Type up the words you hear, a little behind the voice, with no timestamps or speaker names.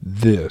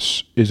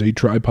This is a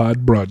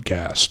tripod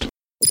broadcast.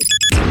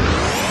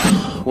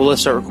 Well, let's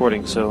start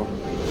recording, so...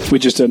 We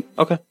just did.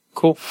 Okay,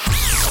 cool.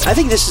 I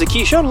think this is a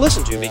key show to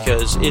listen to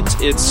because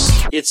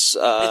it's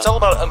all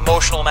about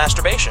emotional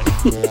masturbation.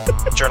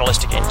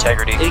 Journalistic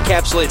integrity. It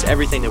encapsulates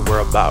everything that we're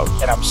about.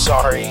 And I'm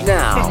sorry.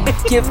 Now,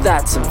 give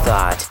that some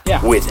thought.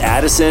 Yeah. With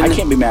Addison. I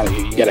can't be mad at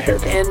you. You got a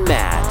haircut. And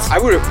Matt. I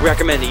would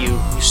recommend that you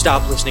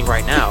stop listening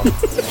right now.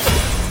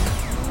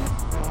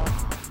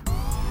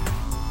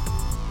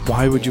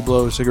 Why would you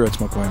blow cigarette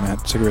smoke away,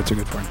 Matt? Cigarettes are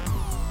good for you.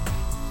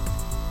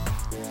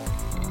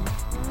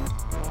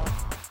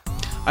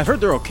 I've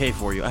heard they're okay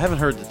for you. I haven't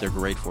heard that they're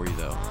great for you,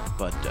 though.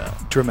 But,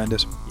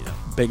 tremendous. you know,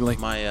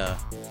 Bigly. I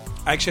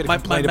actually had a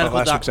complaint about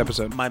last week's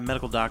episode. My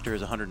medical doctor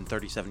is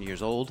 137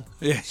 years old.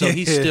 Yeah. So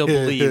he still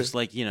believes,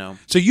 like, you know.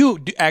 So you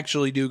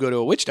actually do go to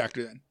a witch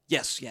doctor then?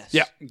 Yes.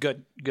 Yeah.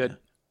 Good.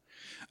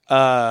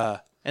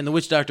 And the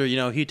witch doctor, you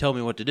know, he told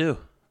me what to do.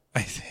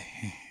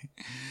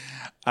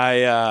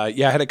 I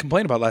had a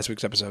complaint about last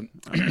week's episode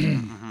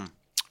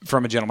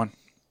from a gentleman.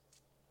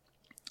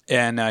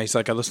 And he's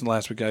like, I listened to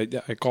last week.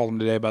 I called him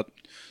today about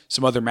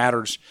some other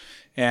matters.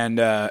 And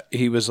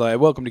he was like,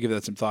 welcome to give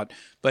that some thought.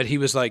 But he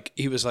was like,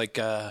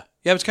 I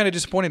was kind of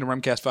disappointed in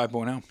Rumcast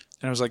 5.0. And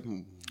I was like,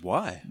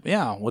 why?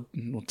 Yeah,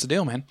 what's the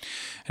deal, man?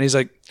 And he's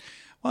like,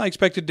 well, I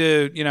expected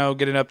to,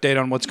 get an update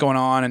on what's going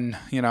on and,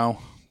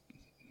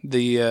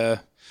 the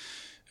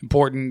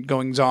important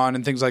goings on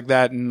and things like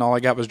that. And all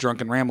I got was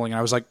drunk and rambling. And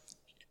I was like,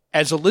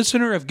 as a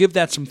listener of Give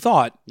That Some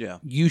Thought,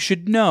 you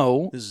should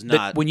know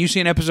that when you see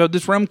an episode of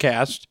this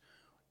Rumcast,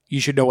 you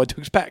should know what to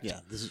expect.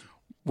 Yeah,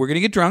 we're going to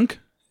get drunk,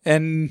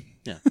 and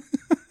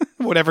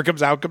whatever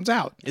comes out, comes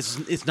out.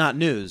 It's not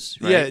news,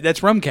 right? Yeah, that's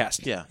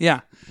Rumcast.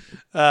 Yeah.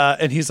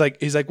 And he's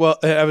like, well,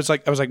 I was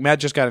like, Matt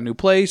just got a new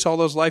place, all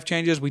those life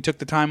changes. We took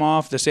the time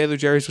off. The Sailor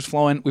Jerry's was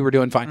flowing. We were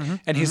doing fine.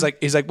 And he's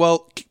like,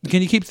 well,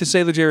 can you keep the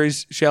Sailor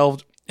Jerry's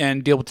shelved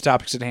and deal with the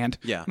topics at hand?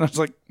 Yeah. And I was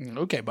like,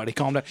 okay, buddy,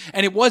 calm down.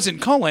 And it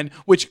wasn't Cullen,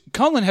 which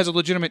Cullen has a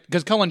legitimate,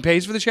 because Cullen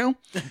pays for the show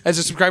as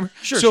a subscriber.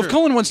 If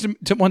Cullen wants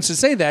to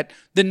say that,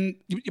 then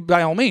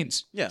by all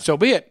means, so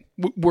be it.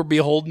 We're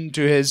beholden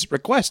to his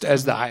request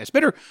as the highest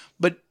bidder.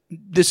 But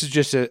this is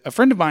just a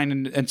friend of mine,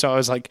 and so I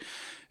was like,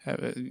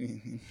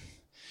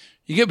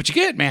 you get what you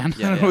get, man.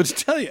 I don't know what to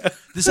tell you.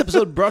 This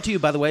episode brought to you,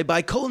 by the way,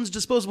 by Cullen's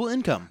disposable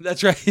income.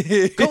 That's right.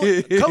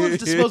 Cullen's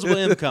disposable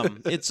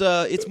income.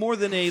 It's more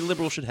than a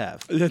liberal should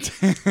have. I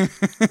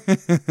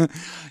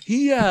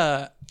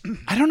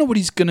don't know what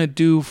he's gonna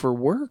do for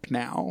work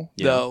now,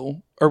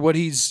 though, or what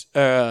he's.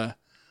 I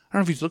don't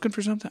know if he's looking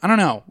for something. I don't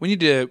know. We need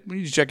to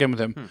check in with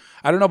him.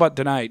 I don't know about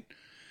tonight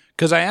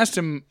because I asked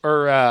him,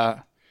 or I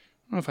don't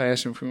know if I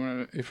asked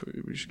him if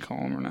we should call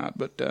him or not,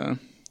 but.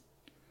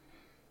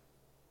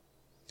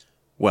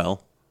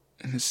 Well,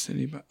 in the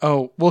city.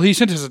 He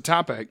sent us a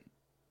topic.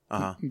 We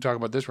can talk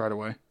about this right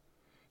away.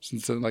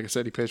 Since, like I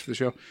said, he pays for the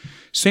show.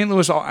 St.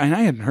 Louis, and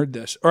I hadn't heard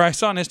this, or I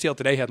saw an STL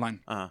Today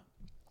headline.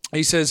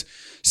 He says,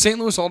 St.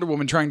 Louis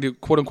Alderwoman trying to,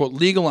 quote unquote,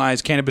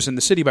 legalize cannabis in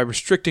the city by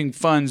restricting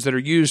funds that are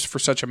used for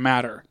such a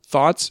matter.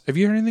 Thoughts? Have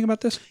you heard anything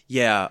about this?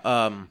 Yeah.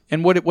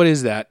 And what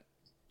is that?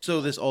 So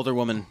this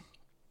Alderwoman.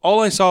 All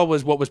I saw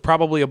was what was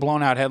probably a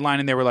blown out headline,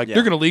 and they were like,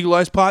 they're going to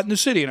legalize pot in the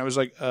city. And I was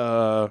like,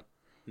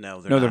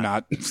 No, they're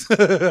not.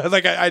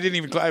 Like I didn't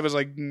even. I was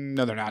like,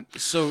 no, they're not.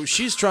 So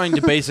she's trying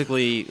to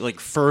basically like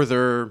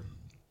further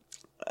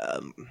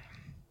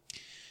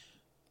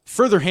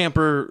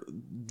hamper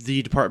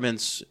the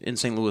department's in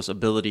St. Louis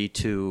ability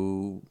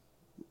to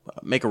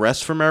make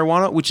arrests for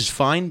marijuana, which is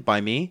fine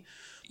by me.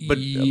 But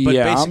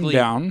basically,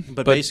 I'm down.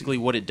 But basically,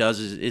 what it does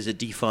is it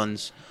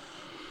defunds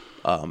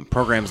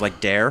programs like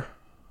DARE.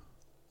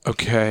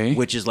 Okay.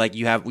 Which is like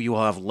you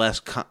will have less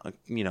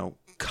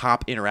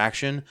cop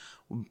interaction.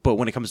 But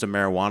when it comes to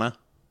marijuana,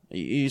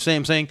 you see what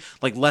I'm saying?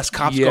 Like less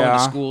cops going to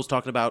schools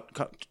talking about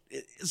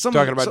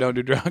don't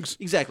do drugs.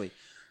 Exactly.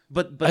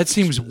 But that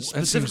seems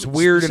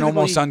weird and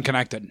almost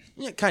unconnected.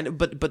 Yeah, kind of.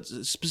 But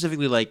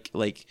specifically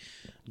like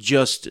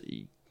just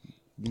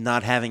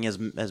not having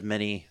as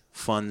many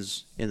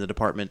funds in the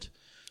department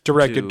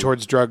directed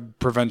towards drug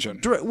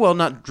prevention.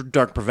 Not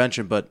drug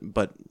prevention,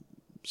 but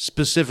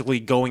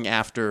specifically going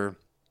after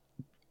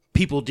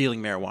people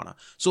dealing marijuana.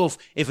 So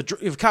if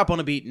a cop on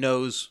a beat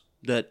knows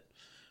that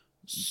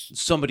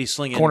somebody's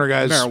slinging corner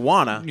guys,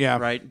 marijuana,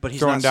 right? But he's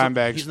throwing not dime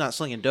bags. He's not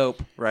slinging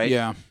dope, right?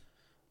 Yeah.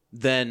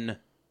 Then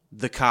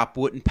the cop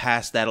wouldn't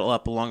pass that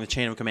up along the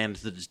chain of command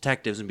to the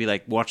detectives and be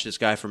like, "Watch this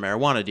guy for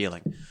marijuana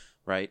dealing,"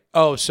 right?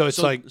 Oh,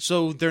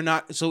 so they're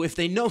not. So if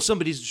they know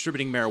somebody's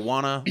distributing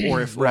marijuana,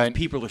 or if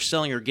people are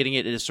selling or getting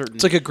it at a certain,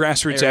 it's like a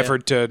grassroots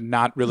effort to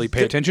not really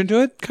pay attention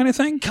to it, kind of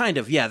thing. Kind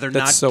of, yeah. They're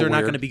not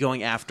going to be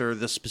going after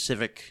the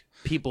specific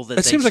people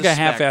that seems like suspect.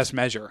 A half-assed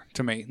measure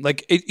to me.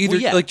 Like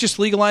like just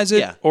legalize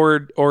it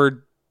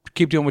or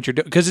keep doing what you're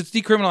doing because it's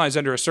decriminalized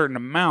under a certain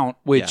amount,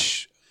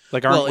 which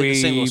like aren't we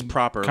St. Louis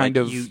proper kind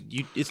of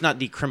it's not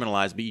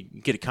decriminalized, but you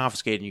get it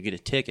confiscated and you get a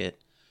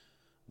ticket.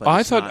 But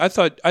I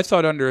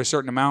thought under a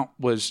certain amount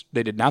was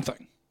they did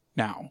nothing.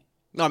 Now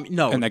no,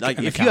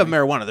 if you have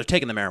marijuana, they're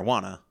taking the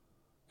marijuana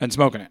and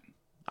smoking it.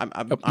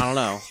 I don't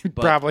know. But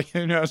Probably.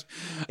 Who knows?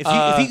 If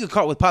you get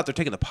caught with pot, they're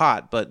taking the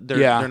pot, but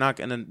they're not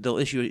going to. They'll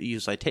issue you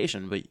a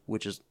citation,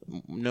 which is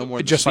no more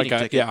than just a like speeding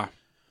ticket. yeah.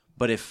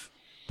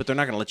 But they're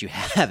not going to let you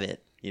have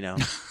it. You know.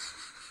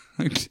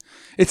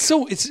 It's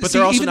But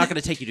they're also not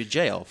going to take you to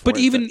jail. But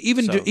even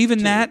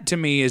that to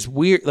me is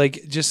weird.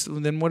 Like, just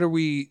then what are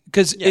we?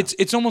 Because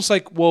it's almost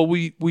like, well,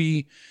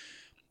 we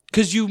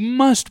because you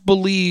must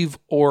believe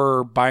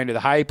or buy into the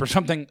hype or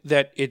something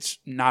that it's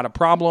not a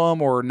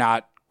problem or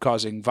not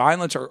causing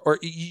violence, or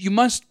you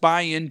must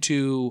buy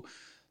into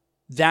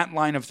that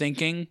line of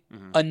thinking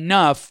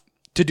enough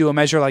to do a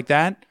measure like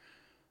that.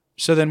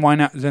 So then why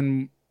not?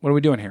 Then what are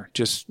we doing here?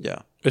 Just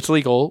it's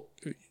legal.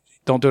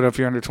 Don't do it if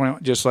you're under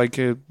 21, just like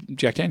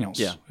Jack Daniels.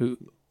 Yeah. Who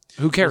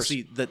cares? Well,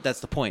 see, that's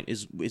the point,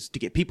 is to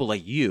get people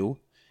like you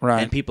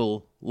Right. and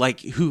people like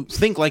who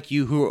think like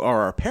you, who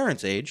are our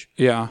parents' age,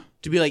 Yeah.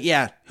 to be like,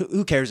 yeah,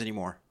 who cares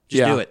anymore?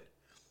 Just Yeah. do it.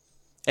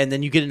 And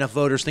then you get enough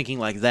voters thinking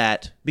like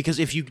that, because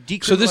if you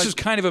decriminalize, So this is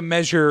kind of a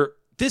measure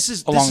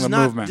along the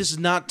movement. This is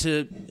not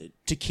to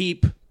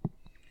keep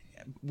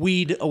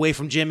weed away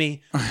from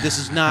Jimmy. This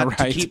is not Right.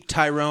 to keep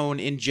Tyrone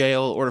in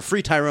jail or to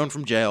free Tyrone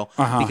from jail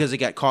because he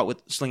got caught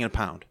with slinging a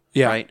pound.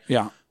 Yeah. Right?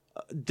 Yeah.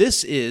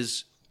 This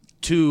is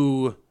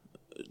to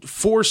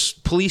force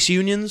police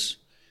unions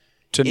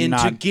into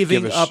not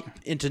giving give a up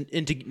into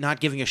not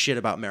giving a shit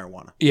about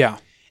marijuana. Yeah.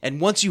 And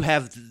once you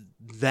have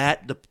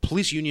that, the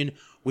police union,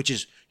 which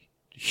is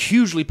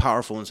hugely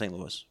powerful in St.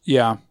 Louis,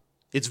 Yeah.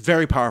 it's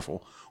very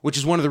powerful, which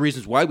is one of the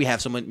reasons why we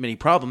have so many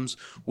problems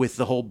with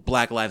the whole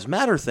Black Lives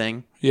Matter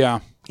thing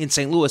Yeah. in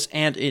St. Louis,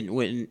 and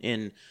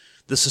in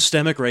the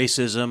systemic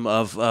racism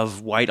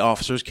of white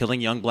officers killing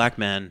young black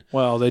men.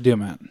 Well, they do,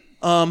 man.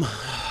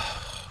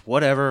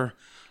 Whatever.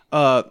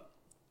 One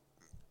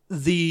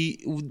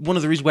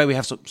of the reasons why we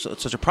have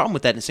such a problem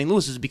with that in St.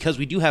 Louis is because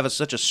we do have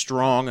such a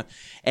strong,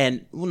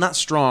 and well, not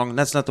strong,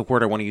 that's not the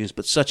word I want to use,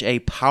 but such a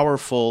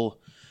powerful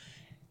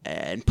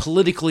and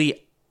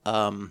politically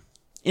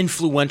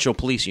influential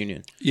police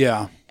union.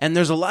 Yeah. And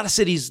there's a lot of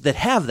cities that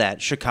have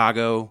that.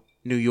 Chicago,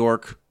 New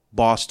York,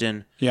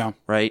 Boston. Yeah.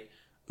 Right?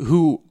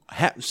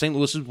 St.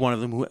 Louis is one of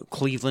them.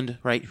 Cleveland,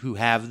 right? Who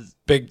have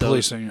Big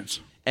police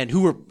unions. and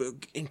who are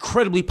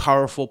incredibly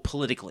powerful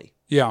politically.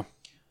 Yeah.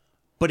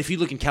 But if you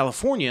look in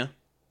California,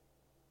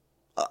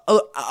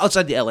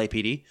 outside the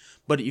LAPD,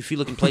 but if you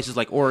look in places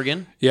like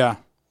Oregon, Yeah.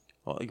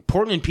 well, like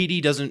Portland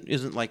PD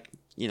isn't like,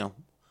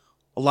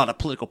 a lot of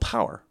political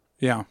power.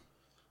 Yeah.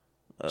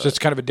 So it's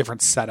kind of a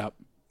different setup.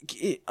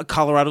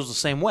 Colorado's the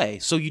same way.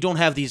 So you don't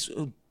have these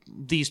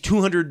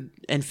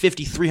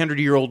 250,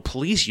 300-year-old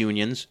police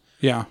unions.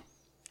 Yeah.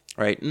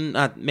 Right,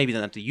 maybe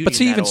not the union. But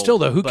see, that even old, still,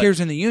 though, who but- cares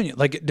in the union?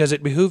 Like, does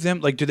it behoove them?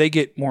 Like, do they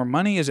get more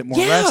money? Is it more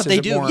Yeah, arrests? they Is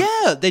it do. more-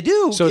 Yeah, they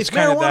do. So if it's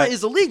kind of marijuana that-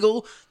 is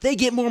illegal, they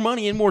get more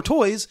money and more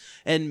toys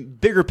and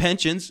bigger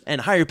pensions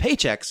and higher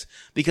paychecks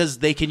because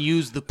they can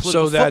use the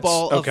political So that's-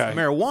 football okay. of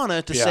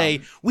marijuana to Yeah.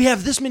 say, we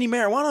have this many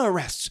marijuana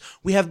arrests,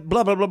 we have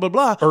blah blah blah blah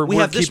blah, Or we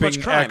we're have this keeping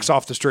much crime. X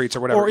off the streets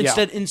or whatever. Or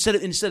Yeah. instead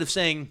of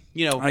saying,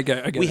 I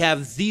get we it.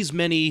 have these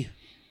many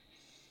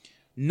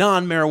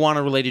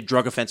non-marijuana related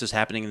drug offenses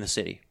happening in the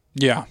city.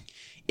 Yeah.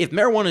 If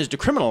marijuana is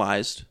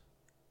decriminalized,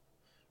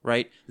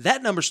 right,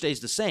 that number stays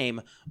the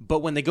same. But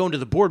when they go into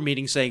the board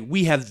meeting saying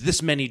we have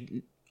this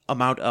many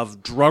amount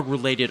of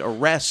drug-related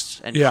arrests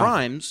and Yeah.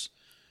 crimes,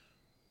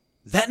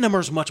 that number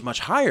is much, much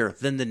higher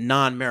than the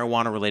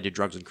non-marijuana-related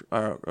drugs and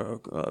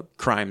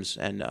crimes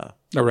and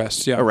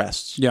Arrests. Yeah.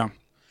 arrests. Yeah.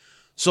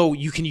 So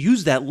you can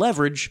use that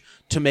leverage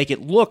to make it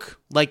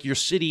look like your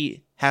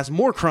city has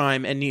more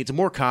crime and needs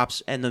more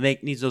cops, and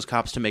needs those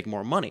cops to make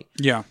more money.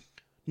 Yeah.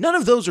 None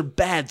of those are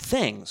bad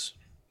things.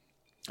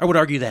 I would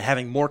argue that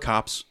having more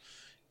cops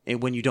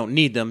when you don't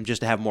need them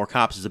just to have more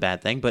cops is a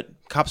bad thing, but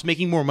cops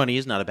making more money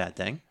is not a bad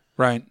thing.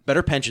 Right.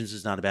 Better pensions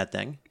is not a bad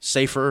thing.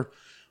 Safer,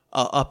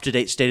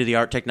 up-to-date,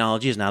 state-of-the-art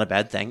technology is not a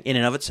bad thing in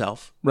and of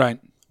itself. Right.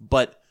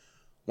 But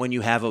when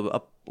you have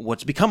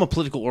what's become a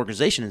political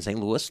organization in St.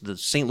 Louis, the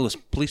St. Louis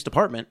Police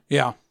Department,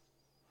 Yeah.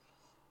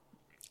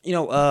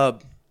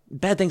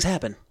 bad things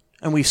happen.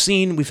 And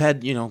we've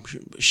had,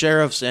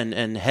 sheriffs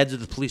and heads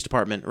of the police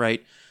department,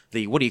 right?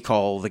 What do you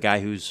call the guy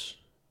who's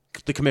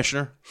the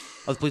commissioner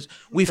of the police?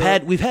 We've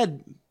had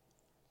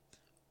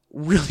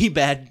really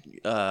bad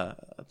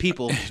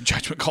people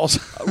Judgment calls.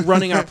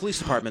 running our police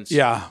departments.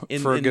 Yeah,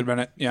 for a good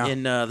minute. Yeah.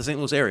 in the St.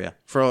 Louis area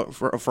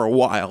for a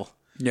while.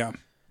 Yeah.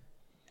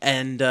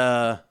 And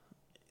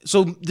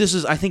so this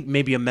is, I think,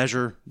 maybe a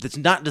measure that's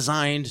not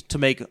designed to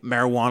make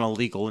marijuana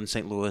legal in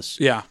St. Louis.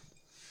 Yeah.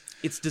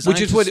 It's designed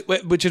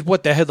Which is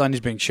what the headline is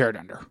being shared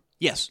under.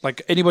 yes,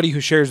 Like anybody who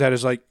shares that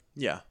is like,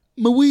 yeah.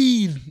 my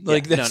weed.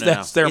 Like Yeah,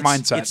 that's their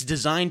mindset. It's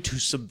designed to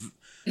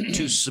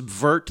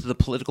subvert the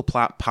political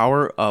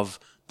power of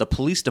the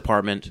police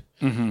department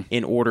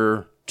in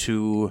order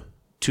to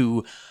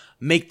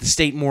make the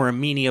state more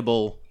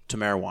amenable to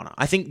marijuana.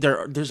 I think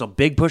there's a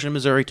big push in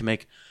Missouri to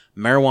make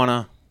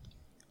marijuana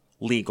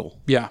legal.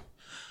 Yeah.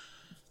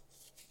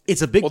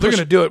 It's a big. Well, they're push.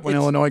 going to do it when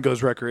Illinois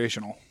goes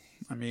recreational.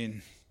 I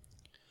mean,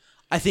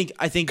 I think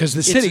because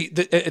the city.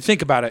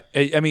 Think about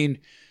it. I mean,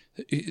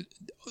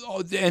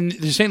 and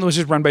the St. Louis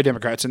is run by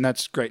Democrats, and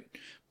that's great.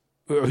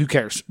 Who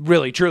cares?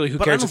 Really, truly, who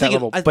cares at that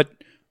level?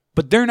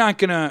 But they're not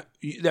gonna.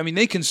 I mean,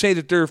 they can say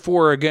that they're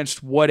for or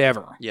against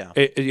whatever. Yeah.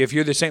 If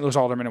you're the St. Louis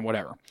Alderman and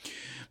whatever,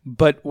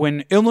 but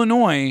when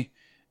Illinois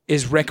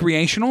is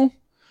recreational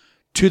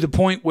to the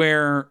point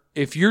where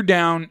if you're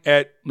down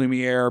at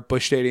Lumiere,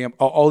 Busch Stadium,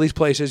 all these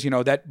places,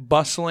 that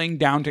bustling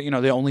down to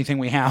the only thing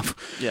we have,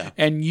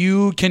 and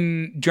you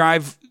can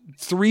drive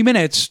 3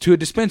 minutes to a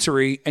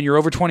dispensary and you're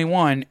over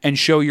 21 and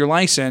show your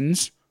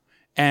license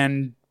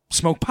and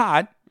smoke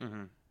pot.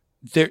 And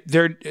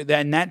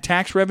that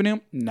tax revenue,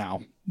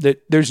 no.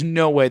 There's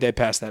no way they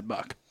pass that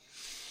buck.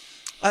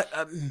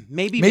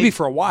 Maybe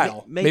for a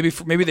while. Maybe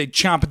they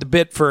chomp at the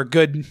bit for a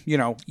good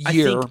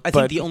year. I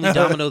think the only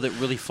domino that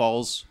really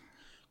falls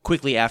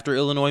quickly after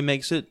Illinois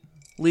makes it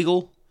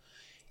legal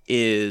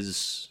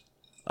is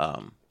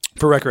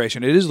for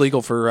recreation. It is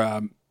legal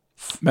for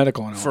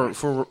medical and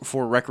all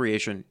for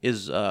recreation.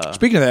 Is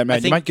speaking of that,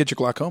 man, you might get your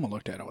glaucoma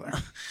looked at over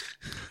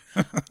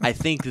there. I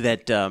think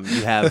that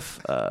you have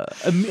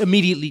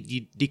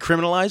immediately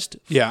decriminalized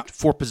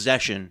for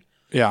possession.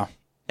 Yeah.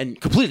 And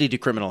completely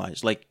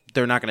decriminalized. Like,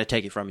 they're not going to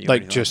take it from you.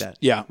 Like, or just, like that,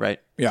 yeah. Right?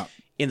 Yeah.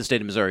 In the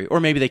state of Missouri.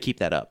 Or maybe they keep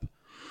that up.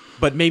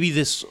 But maybe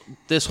this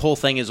whole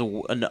thing is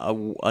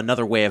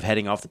another way of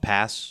heading off the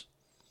pass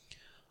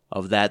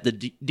of that.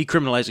 The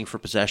decriminalizing for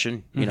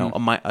possession,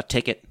 a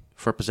ticket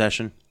for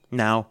possession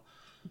now,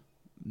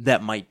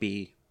 that might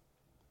be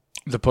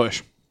the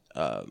push.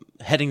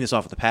 Heading this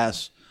off the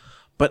pass.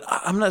 But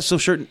I'm not so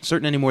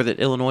certain anymore that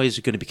Illinois is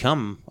going to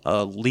become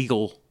a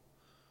legal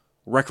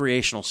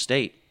recreational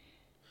state.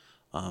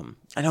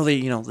 I know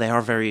they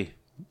are very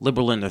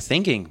liberal in their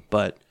thinking,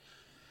 but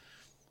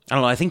I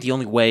don't know. I think the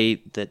only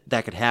way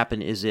that could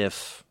happen is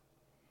if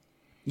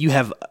you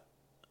have,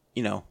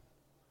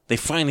 they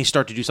finally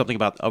start to do something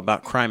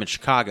about crime in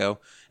Chicago.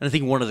 And I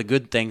think one of the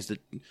good things that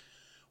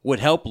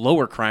would help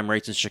lower crime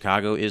rates in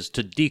Chicago is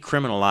to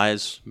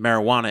decriminalize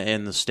marijuana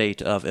in the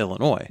state of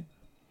Illinois.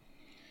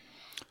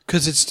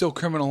 Because it's still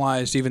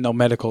criminalized even though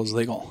medical is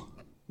legal.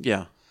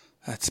 Yeah.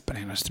 That's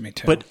bananas to me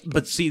too. But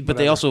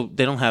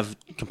they don't have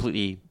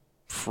completely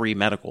free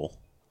medical.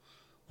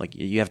 Like,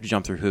 you have to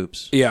jump through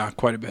hoops. Yeah,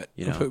 quite a bit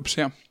of hoops,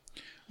 yeah.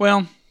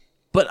 Well,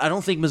 but I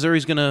don't think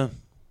Missouri's going to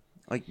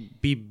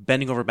be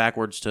bending over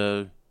backwards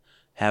to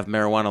have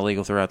marijuana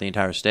legal throughout the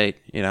entire state,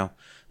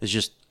 There's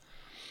just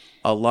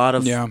a lot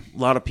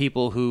of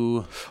people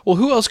who... Well,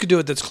 who else could do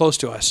it that's close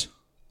to us?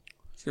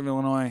 From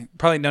Illinois.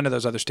 Probably none of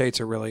those other states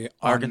are really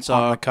Arkansas,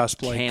 on the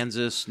cusp.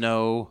 Kansas,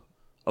 no.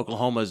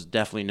 Oklahoma's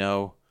definitely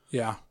no.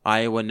 Yeah.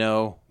 Iowa,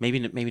 no. Maybe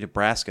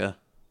Nebraska.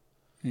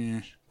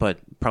 Yeah. But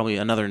probably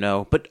another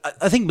no. But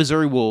I think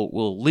Missouri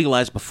will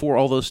legalize before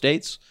all those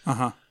states.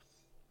 Uh-huh.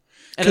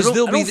 Because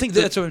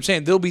that's what I'm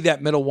saying. There'll be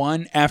that middle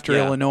one after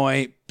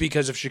Illinois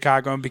because of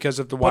Chicago and because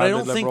of the wildly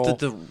liberal. But I don't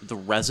think that the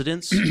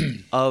residents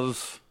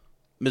of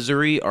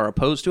Missouri are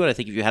opposed to it. I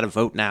think if you had a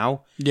vote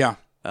now,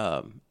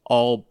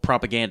 all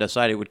propaganda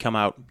aside, it would come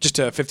out just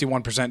a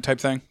 51% type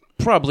thing.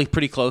 Probably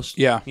pretty close.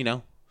 Yeah.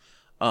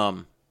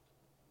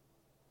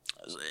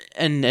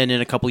 And in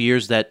a couple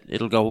years that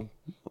it'll go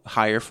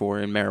higher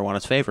in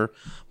marijuana's favor.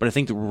 But I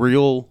think the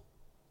real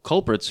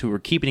culprits who are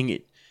keeping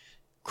it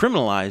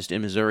criminalized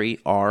in Missouri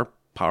are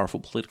powerful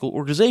political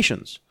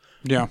organizations.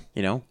 Yeah.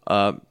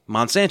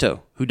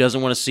 Monsanto, who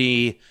doesn't want to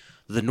see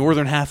the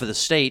northern half of the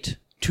state,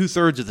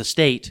 2/3 of the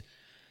state,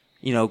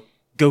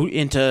 go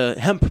into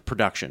hemp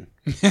production.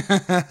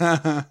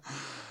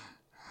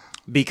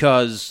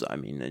 Because,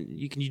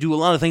 you can do a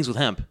lot of things with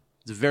hemp.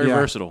 It's very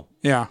versatile.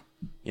 Yeah.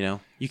 You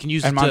can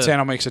use and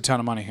Monsanto makes a ton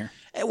of money here.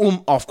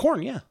 Well, off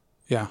corn, yeah.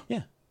 Yeah.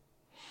 Yeah.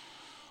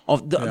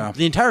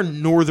 The entire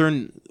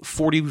northern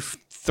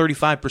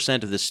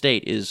 35% of the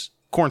state is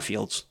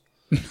cornfields.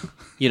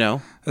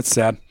 That's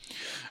sad.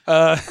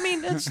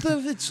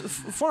 It's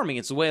farming.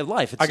 It's a way of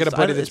life. I got a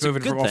buddy that's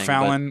moving from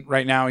O'Fallon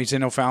right now. He's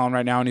in O'Fallon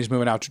right now, and he's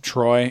moving out to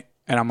Troy.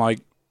 And I'm like,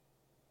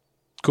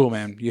 cool,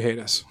 man. You hate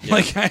us. Yeah.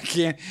 Like, I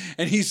can't.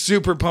 And he's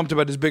super pumped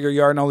about his bigger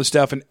yard and all this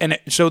stuff.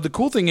 So the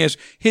cool thing is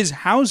his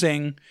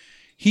housing,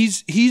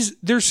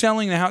 they're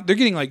selling the house. They're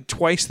getting like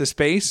twice the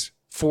space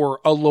for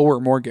a lower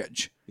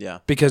mortgage. Yeah.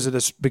 Because of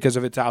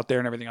it's out there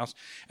and everything else.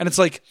 And it's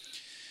like,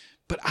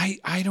 but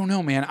I don't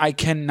know, man. I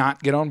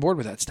cannot get on board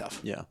with that stuff.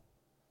 Yeah.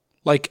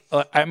 Like,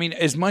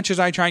 as much as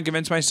I try and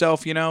convince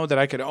myself, that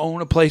I could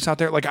own a place out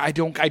there, like, I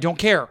don't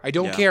care. I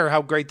don't care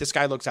how great the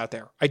sky looks out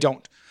there. I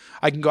don't.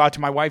 I can go out to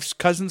my wife's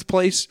cousin's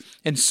place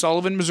in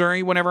Sullivan,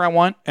 Missouri, whenever I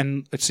want,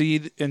 and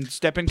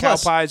step in cow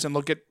pies and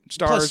look at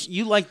stars. Plus,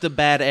 you like the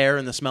bad air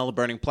and the smell of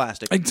burning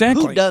plastic.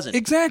 Exactly. Who doesn't?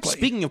 Exactly.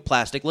 Speaking of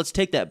plastic, let's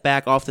take that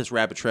back off this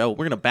rabbit trail.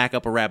 We're going to back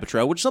up a rabbit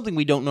trail, which is something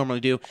we don't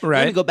normally do. Right.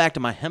 I'm going to go back to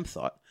my hemp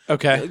thought.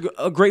 Okay.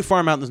 A great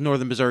farm out in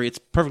northern Missouri. It's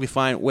perfectly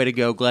fine. Way to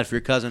go. Glad for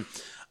your cousin.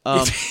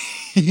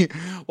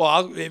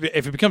 Well,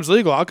 if it becomes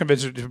legal, I'll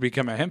convince it to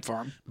become a hemp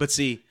farm. But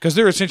see, Because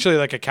they're essentially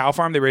like a cow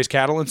farm. They raise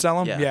cattle and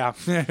sell them. Yeah.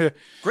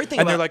 Great thing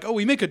And they're about- like, oh,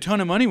 we make a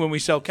ton of money when we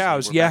sell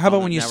cows. We're Yeah, back how about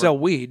on when it. you Now sell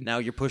we're- weed? Now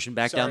you're pushing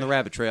back down the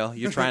rabbit trail.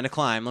 You're trying to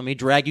climb. Let me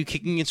drag you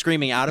kicking and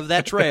screaming out of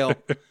that trail.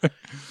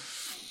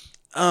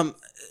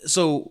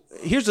 So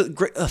here's the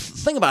great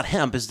thing about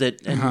hemp is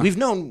that and we've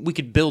known we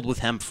could build with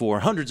hemp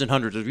for hundreds and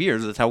hundreds of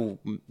years. That's how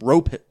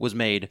rope was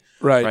made.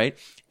 Right.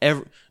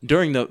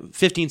 During the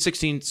 15th,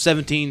 16th,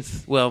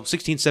 17th,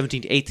 16th,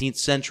 17th, 18th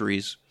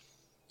centuries,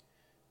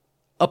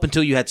 up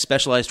until you had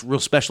real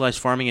specialized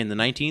farming in the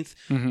 19th,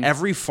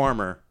 every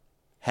farmer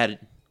had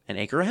an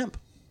acre of hemp.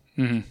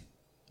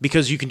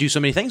 Because you can do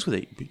so many things with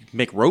it. You can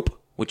make rope,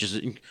 which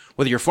is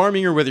whether you're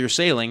farming or whether you're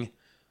sailing,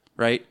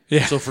 right?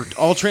 Yeah. So for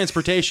all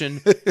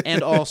transportation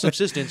and all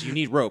subsistence, you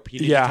need rope. You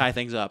need to tie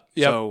things up.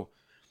 Yep. So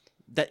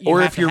that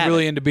Or if you're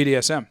really into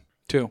BDSM,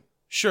 too.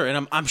 sure,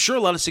 and I'm sure a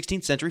lot of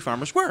 16th century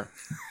farmers were.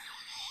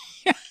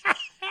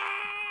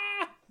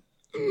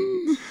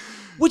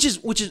 Which is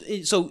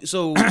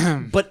so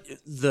but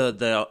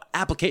the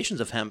applications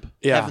of hemp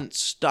haven't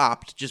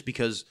stopped just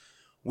because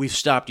we've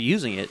stopped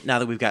using it now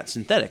that we've got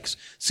synthetics.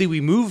 See,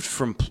 we moved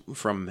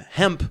from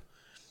hemp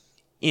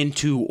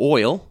into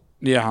oil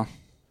Yeah.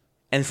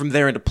 and from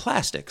there into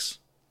plastics.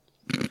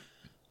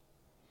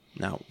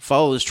 Now,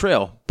 follow this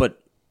trail,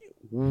 but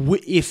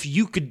if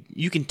you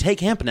can take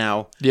hemp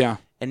now Yeah.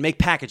 and make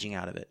packaging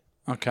out of it.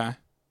 Okay.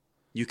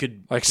 You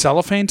could Like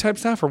cellophane type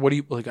stuff? Or what do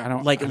you, like, I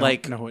don't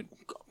Like- know what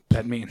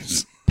that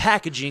means.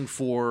 packaging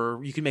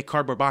you can make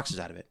cardboard boxes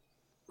out of it.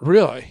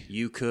 Really?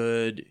 You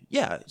could,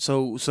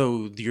 so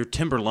your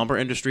timber and lumber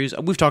industries,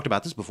 we've talked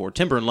about this before,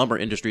 timber and lumber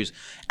industries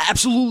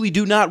absolutely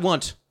do not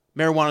want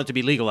marijuana to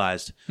be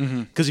legalized.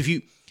 Because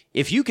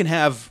if you can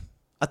have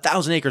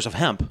 1,000 acres of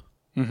hemp,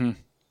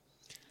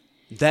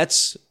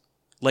 that's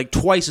like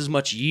twice as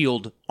much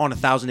yield on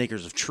 1,000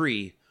 acres of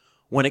tree.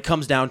 When it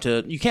comes down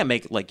to, you can't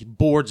make like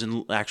boards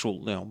and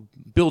actual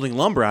building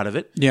lumber out of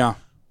it. Yeah.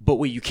 But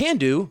what you can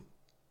do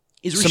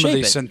is reshape Some of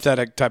these it.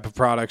 synthetic type of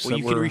products Well,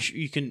 that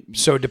you can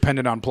so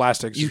dependent on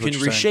plastics. you is what can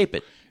you're saying. reshape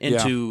it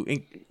into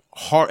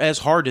as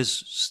hard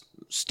as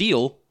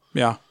steel.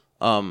 Yeah.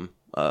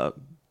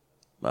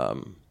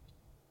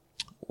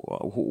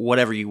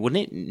 Whatever you would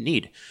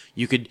need.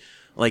 You could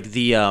like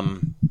the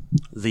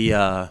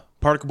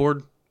particle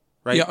board,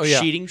 right? Yeah, oh,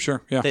 yeah. Sheeting,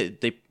 Sure, yeah.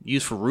 They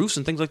use for roofs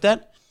and things like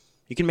that.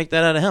 You can make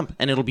that out of hemp,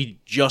 and it'll be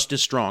just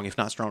as strong, if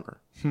not stronger.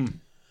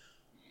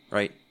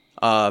 Right?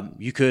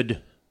 You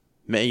could,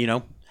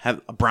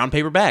 have brown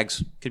paper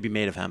bags could be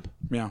made of hemp.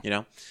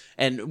 Yeah.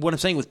 And what I'm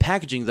saying with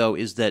packaging though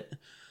is that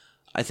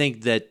I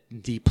think that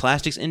the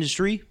plastics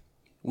industry,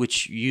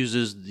 which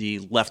uses the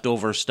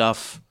leftover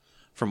stuff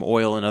from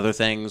oil and other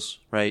things,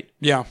 right?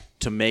 Yeah.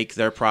 To make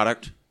their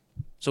product.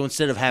 So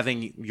instead of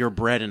having your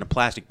bread in a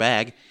plastic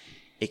bag,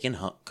 it can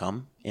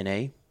come in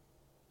a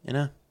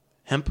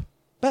hemp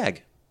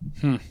bag.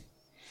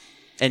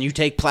 And you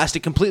take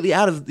plastic completely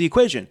out of the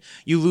equation.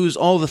 You lose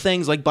all the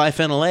things like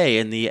biphenyl A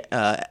and the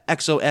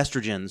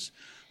exoestrogens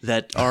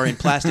that are in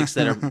plastics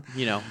that are,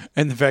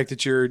 And the fact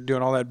that you're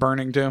doing all that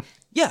burning too.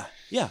 Yeah.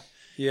 Yeah.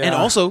 And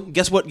also,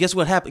 guess what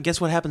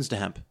happens to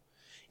hemp?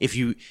 If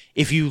you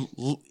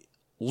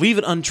leave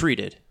it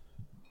untreated,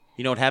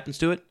 you know what happens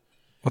to it?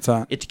 What's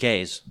that? It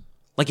decays.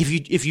 Like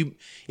if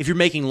you're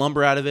making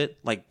lumber out of it,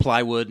 like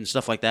plywood and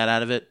stuff like that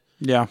out of it,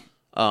 Yeah.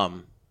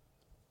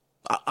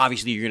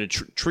 obviously you're going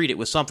to treat it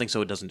with something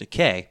so it doesn't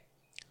decay.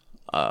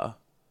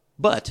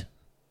 But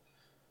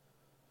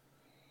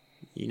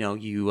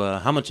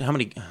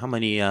how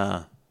many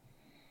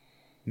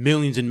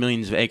millions and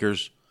millions of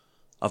acres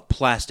of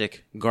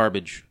plastic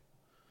garbage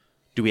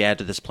do we add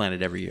to this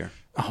planet every year?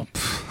 Oh,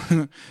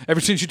 ever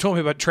since you told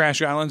me about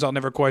trash islands, I'll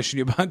never question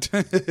you about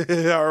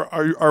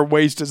our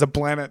waste as a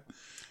planet.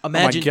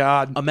 Imagine, oh my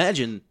God.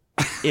 Imagine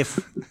if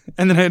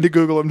And then I had to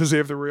Google them to see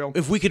if they're real.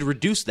 we could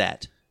reduce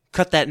that,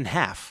 cut that in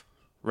half,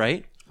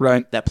 right?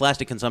 Right. That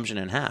plastic consumption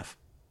in half.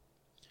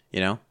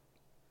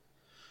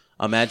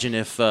 Imagine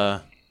if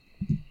I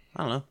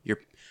don't know, your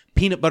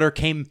peanut butter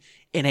came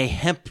in a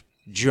hemp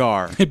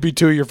jar. It'd be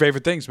two of your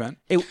favorite things, man.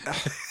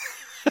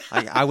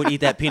 I would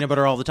eat that peanut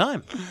butter all the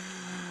time.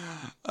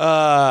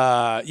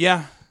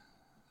 Yeah.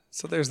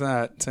 So there's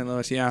that, St.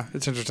 Louis. Yeah,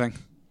 it's interesting.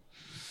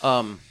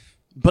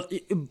 But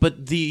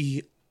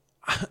it's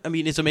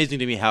amazing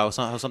to me how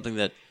something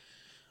that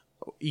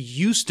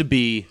used to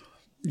be,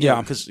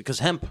 because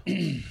hemp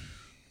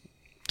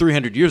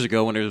 300 years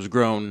ago when it was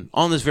grown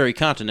on this very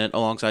continent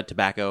alongside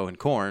tobacco and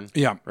corn,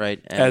 Yeah.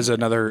 right, As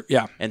another,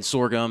 yeah. and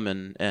sorghum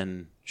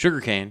and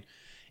sugarcane,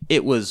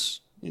 it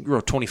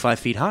grew 25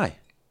 feet high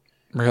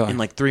Really? in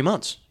like 3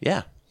 months.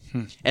 Yeah.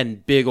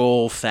 And big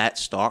old fat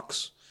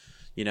stalks,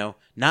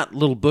 not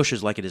little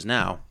bushes like it is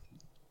now,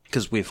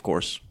 because we, of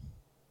course,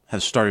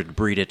 have started to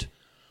breed it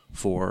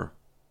for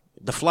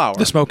the flower.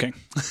 The smoking.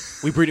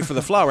 We breed it for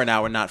the flower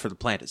now and not for the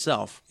plant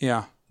itself.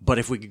 Yeah. But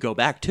if we could go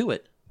back to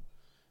it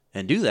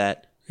and do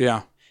that,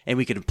 Yeah. and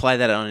we could apply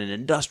that on an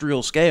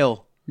industrial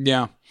scale,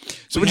 Yeah.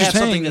 So We what you're have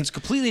something saying that's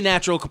completely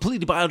natural,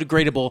 completely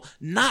biodegradable,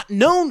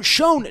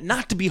 shown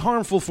not to be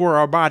harmful for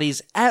our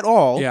bodies at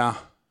all. yeah.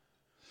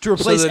 To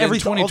replace So that in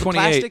everything, all the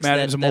 2028, plastics Matt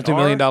that, is a that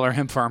multi-million-dollar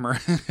hemp farmer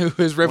who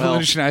has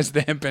revolutionized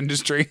the hemp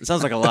industry. It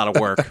sounds like a lot of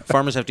work.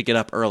 Farmers have to get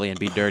up early and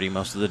be dirty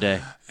most of the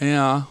day.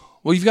 Yeah.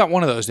 Well, you've got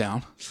one of those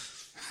down.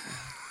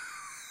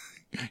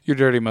 You're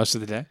dirty most of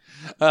the day.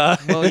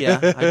 Well,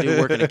 yeah, I do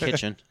work in a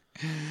kitchen.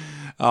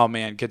 Oh,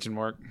 man, kitchen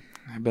work.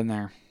 I've been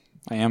there.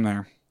 I am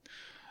there.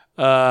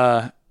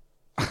 So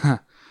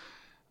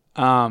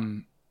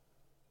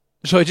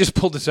I just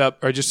pulled this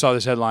up, or I just saw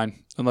this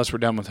headline, unless we're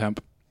done with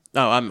hemp.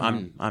 No,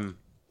 I'm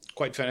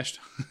Quite finished.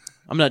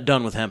 I'm not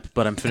done with hemp,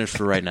 but I'm finished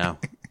for right now.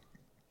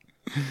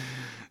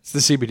 It's the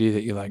CBD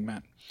that you like,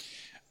 Matt.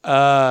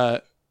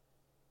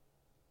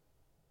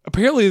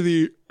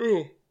 Apparently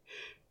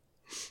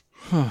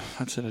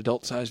that's an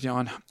adult-sized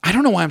yawn. I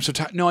don't know why I'm so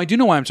tired. No, I do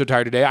know why I'm so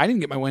tired today. I didn't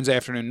get my Wednesday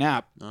afternoon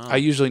nap. Oh. I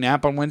usually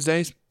nap on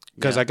Wednesdays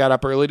because I got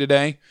up early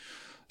today,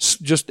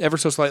 just ever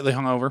so slightly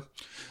hungover,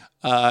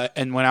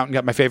 and went out and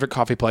got my favorite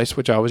coffee place,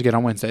 which I always get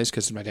on Wednesdays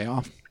because it's my day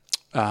off.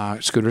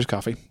 Scooter's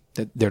Coffee.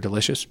 They're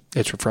delicious.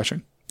 It's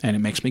refreshing, and it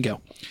makes me go.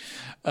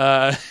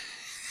 With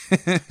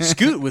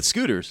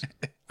scooters.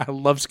 I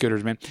love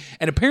scooters, man.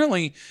 And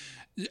apparently,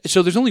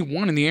 so there's only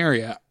one in the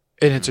area,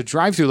 and it's a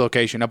drive-through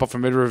location up from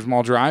Mid-River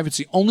Mall Drive. It's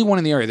the only one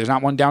in the area. There's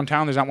not one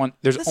downtown. There's not one.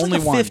 There's That's only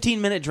like a one.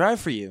 15-minute drive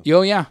for you.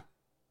 Oh, yeah.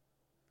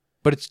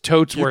 But it's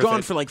totes You're worth gone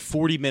it. for like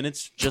 40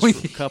 minutes just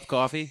for a cup of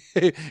coffee?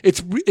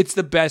 It's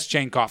the best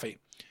chain coffee.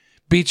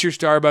 Beats your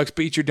Starbucks,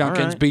 beats your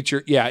Dunkin's, right. beats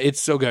your... Yeah,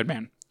 it's so good,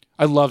 man.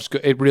 I love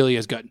it. Really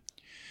is good.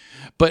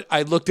 But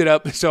I looked it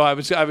up, so I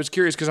was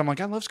curious because I'm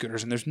like, I love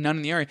scooters, and there's none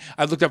in the area.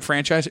 I looked up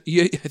franchise.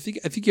 I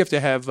think you have to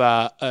have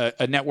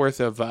a net worth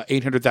of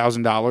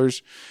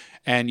 $800,000,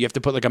 and you have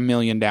to put like $1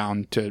 million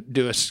down to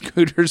do a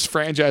scooters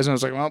franchise. And I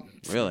was like, well,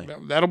 Really?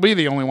 That'll be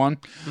the only one.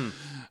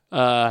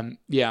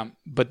 Yeah,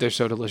 but they're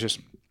so delicious.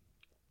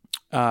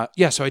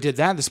 Yeah, so I did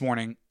that this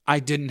morning. I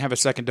didn't have a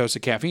second dose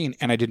of caffeine,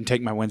 and I didn't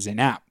take my Wednesday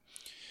nap.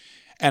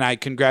 And I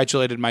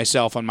congratulated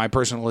myself on my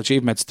personal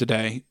achievements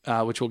today,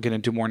 which we'll get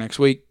into more next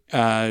week,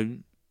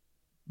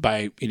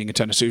 by eating a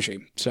ton of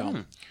sushi.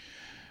 So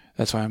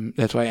that's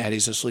why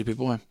Addie's a sleepy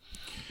boy.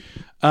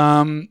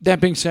 That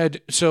being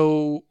said,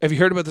 so have you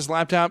heard about this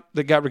laptop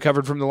that got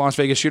recovered from the Las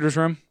Vegas shooter's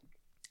room?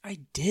 I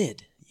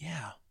did,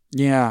 yeah.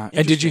 Yeah.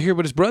 And did you hear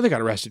what his brother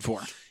got arrested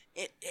for?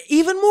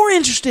 Even more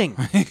interesting.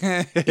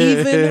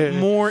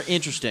 Even more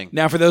interesting.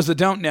 Now, for those that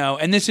don't know,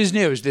 and this is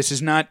news. This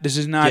is not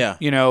Yeah.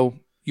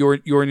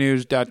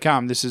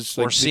 yournews.com. This is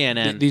like or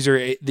CNN. These are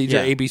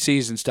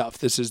ABCs and stuff.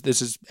 This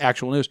is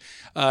actual news.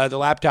 The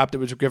laptop that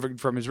was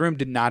recovered from his room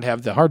did not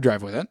have the hard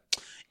drive with it.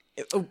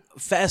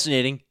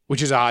 Fascinating.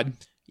 Which is odd.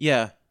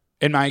 Yeah.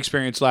 In my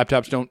experience,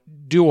 laptops don't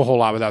do a whole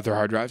lot without their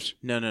hard drives.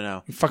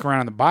 No. You fuck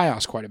around in the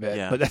BIOS quite a bit,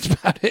 Yeah. but that's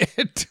about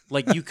it.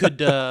 Like you could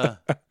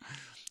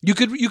You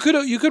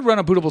could run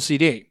a bootable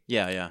CD.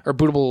 Yeah. Or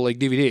bootable like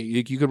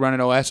DVD. You could run an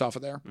OS off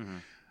of there. Mm-hmm.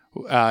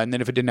 And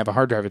then if it didn't have a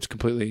hard drive, it's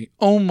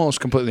almost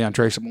completely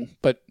untraceable.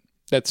 But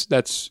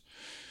that's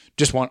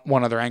just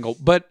one other angle.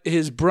 But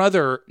his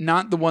brother,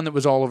 not the one that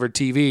was all over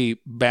TV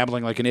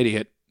babbling like an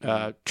idiot,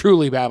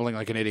 truly babbling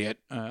like an idiot.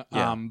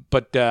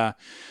 But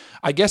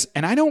I guess,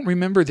 and I don't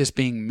remember this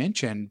being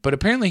mentioned, but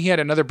apparently he had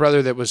another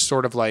brother that was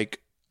sort of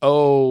like,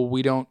 oh,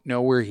 we don't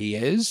know where he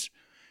is.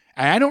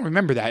 And I don't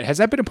remember that. Has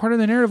that been a part of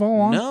the narrative all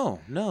along?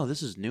 No.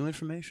 This is new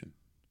information.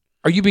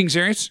 Are you being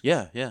serious?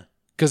 Yeah.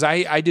 Because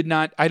I did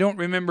not, I don't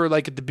remember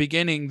like at the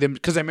beginning them,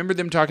 because I remember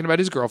them talking about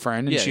his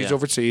girlfriend and she's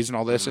overseas and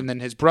all this, and then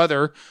his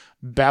brother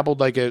babbled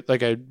like a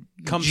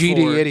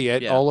GD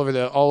idiot all over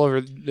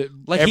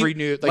like every he,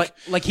 new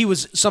like he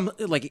was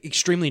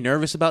extremely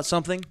nervous about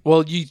something.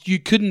 Well, you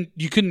couldn't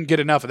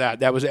get enough of that.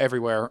 That was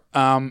everywhere.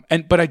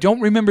 But I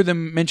don't remember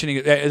them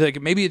mentioning it.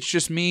 Like maybe it's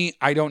just me.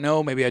 I don't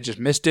know. Maybe I just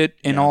missed it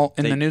in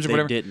the news or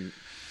whatever. They didn't.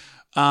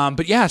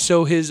 But yeah,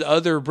 so his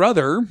other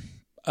brother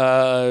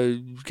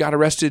got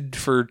arrested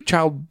for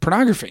child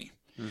pornography.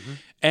 Mm-hmm.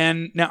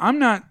 And now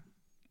I'm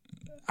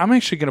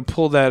actually going to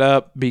pull that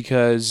up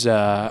because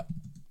I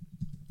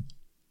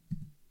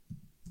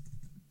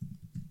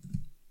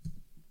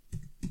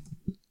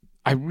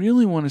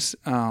really want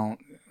to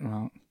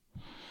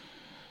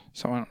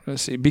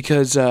let's see,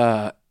 because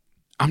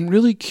I'm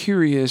really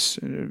curious.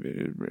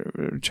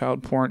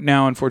 Child porn.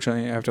 Now,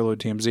 unfortunately, I have to load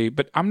TMZ,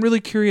 but I'm really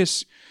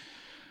curious.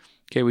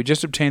 Okay, we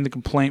just obtained the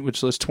complaint,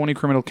 which lists 20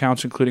 criminal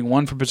counts, including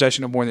one for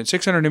possession of more than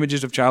 600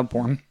 images of child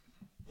porn,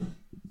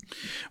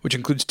 which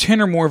includes 10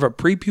 or more of a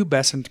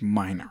prepubescent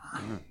minor.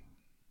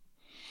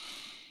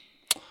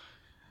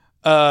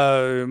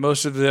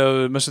 Most of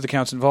the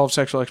counts involve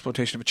sexual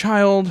exploitation of a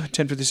child.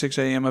 10:56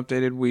 a.m.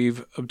 updated.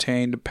 We've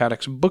obtained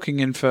Paddock's booking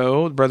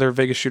info. The brother of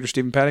Vegas shooter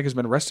Stephen Paddock has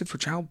been arrested for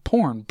child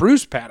porn.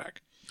 Bruce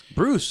Paddock.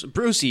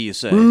 Brucey, you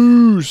say?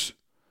 Bruce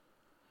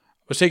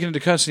was taken into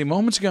custody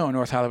moments ago in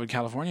North Hollywood,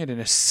 California, at an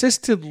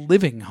assisted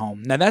living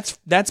home. Now that's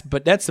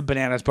the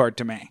bananas part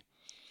to me.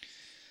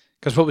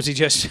 Because what was he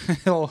just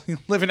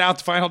living out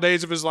the final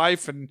days of his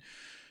life and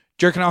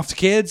jerking off to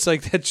kids.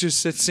 Like it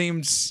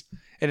seems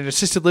in an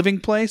assisted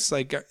living place.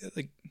 Like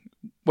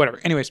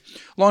whatever. Anyways,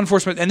 law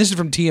enforcement, and this is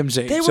from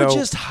TMZ. They were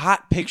just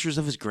hot pictures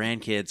of his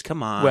grandkids.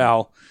 Come on.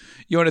 Well,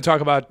 you want to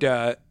talk about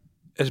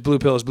as blue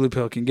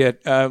pill can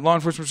get. Law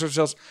enforcement sources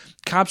tells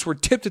cops were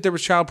tipped that there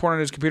was child porn on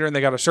his computer and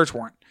they got a search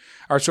warrant.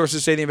 Our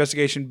sources say the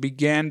investigation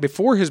began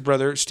before his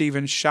brother,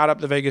 Stephen, shot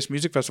up the Vegas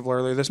Music Festival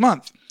earlier this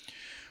month.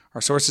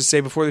 Our sources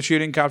say before the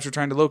shooting, cops were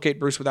trying to locate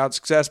Bruce without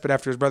success, but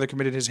after his brother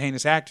committed his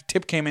heinous act, a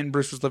tip came in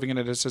Bruce was living in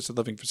an assisted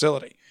living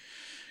facility.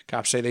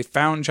 Cops say they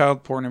found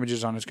child porn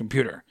images on his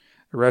computer.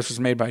 The arrest was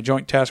made by a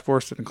joint task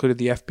force that included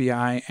the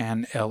FBI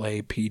and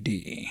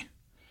LAPD.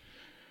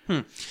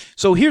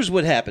 So here's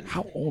what happened.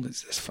 How old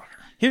is this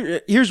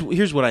fucker?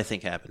 Here's what I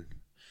think happened.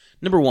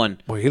 Number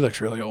one, Boy, he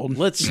looks really old.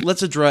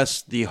 let's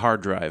address the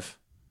hard drive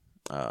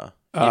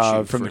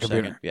issue from the computer.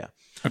 Second. Yeah.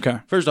 Okay.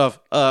 First off,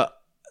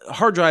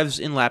 hard drives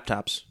in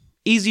laptops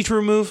easy to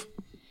remove.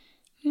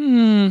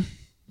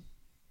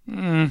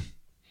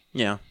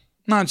 Yeah.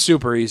 Not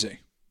super easy,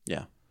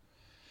 Yeah.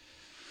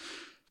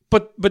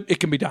 but it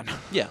can be done.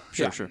 Yeah.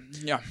 Sure.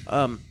 Yeah.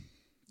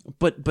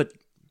 But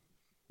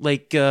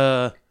like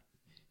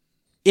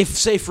if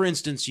say for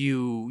instance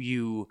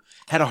you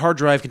had a hard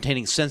drive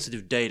containing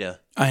sensitive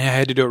data. I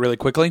had to do it really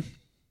quickly.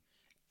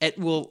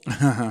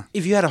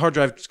 If you had a hard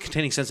drive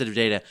containing sensitive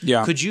data,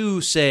 Yeah. could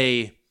you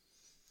say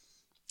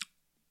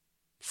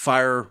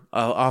fire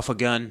off a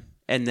gun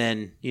and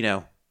then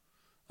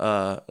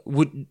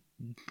would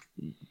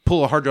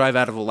pull a hard drive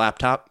out of a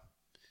laptop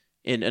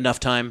in enough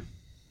time?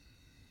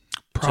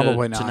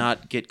 Probably to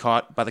not get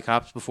caught by the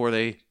cops before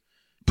they.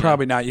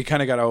 Probably not. You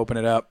kind of got to open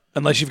it up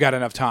unless you've got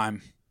enough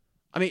time.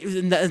 I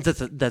mean,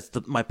 that's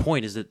my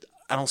point is that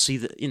I don't see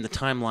in the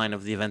timeline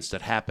of the events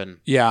that happen.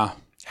 Yeah.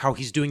 How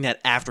he's doing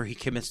that after he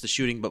commits the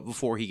shooting, but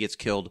before he gets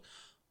killed,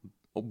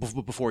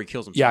 before he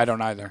kills himself. Yeah, I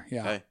don't either.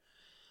 Yeah. Okay.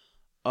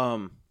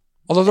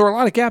 Although there were a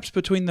lot of gaps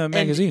between the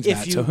magazines,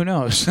 so who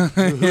knows?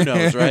 Who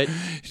knows, right?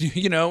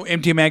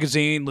 Empty a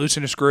magazine,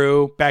 loosen a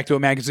screw, back to a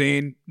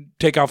magazine,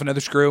 take off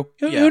another screw.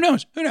 Yeah. Who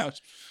knows? Who knows?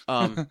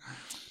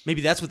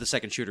 Maybe that's what the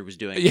second shooter was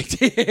doing. Hey,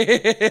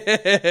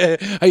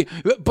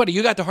 buddy,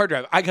 you got the hard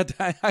drive. I got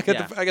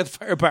the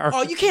firepower.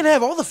 Oh, you can't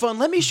have all the fun.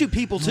 Let me shoot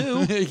people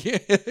too.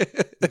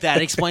 That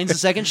explains the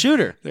second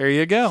shooter. There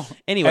you go.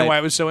 Anyway, and why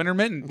it was so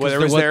intermittent, whether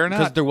it was there or not.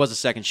 Because there was a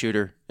second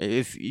shooter.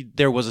 If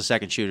there was a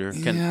second shooter,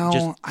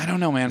 I don't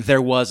know, man.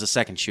 There was a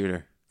second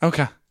shooter.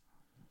 Okay.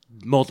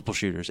 Multiple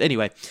shooters.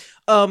 Anyway,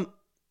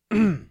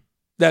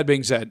 that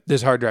being said,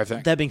 this hard drive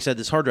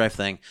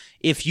thing.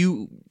 If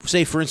you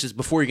say, for instance,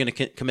 before you're going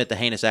to commit the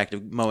heinous act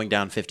of mowing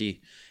down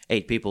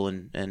 58 people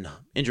and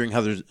injuring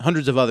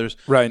hundreds of others,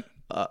 right?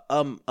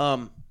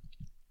 Are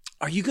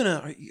you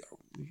gonna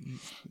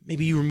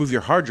maybe you remove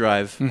your hard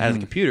drive out of the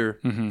computer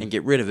and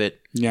get rid of it?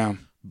 Yeah.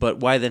 But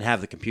why then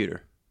have the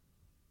computer?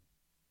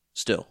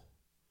 Still.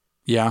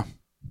 Yeah.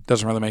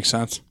 Doesn't really make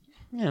sense.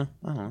 Yeah,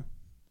 I don't know.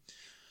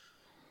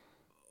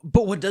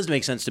 But what does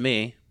make sense to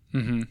me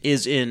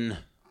is in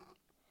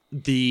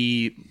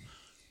the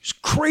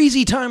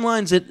crazy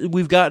timelines that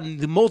we've gotten,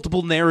 the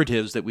multiple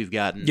narratives that we've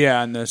gotten.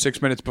 Yeah, and the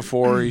 6 minutes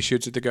before he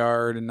shoots at the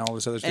guard and all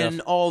this other stuff. And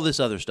all this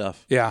other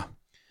stuff. Yeah.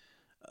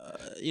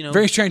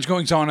 Very strange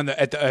goings on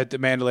at the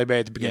Mandalay Bay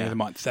at the beginning of the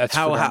month. That's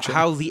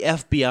how the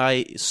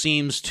FBI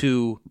seems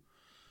to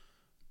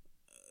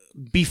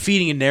be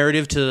feeding a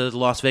narrative to the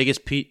Las Vegas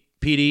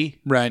PD.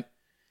 Right.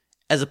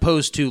 As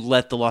opposed to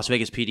let the Las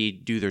Vegas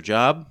PD do their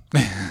job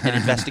and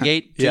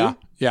investigate, too.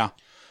 Yeah.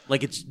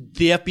 Like it's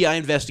the FBI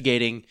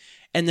investigating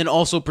and then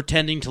also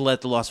pretending to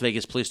let the Las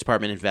Vegas Police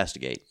Department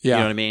investigate. Yeah. You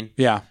know what I mean?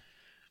 Yeah.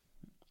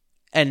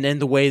 And then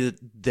the way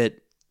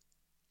that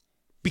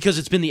because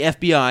it's been the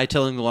FBI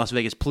telling the Las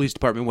Vegas Police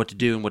Department what to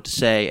do and what to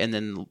say, and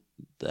then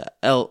the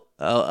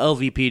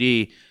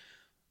LVPD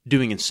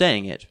doing and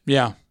saying it.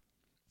 Yeah.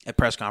 At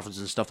press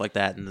conferences and stuff like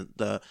that. And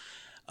the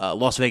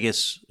Las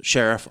Vegas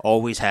sheriff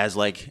always has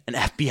like an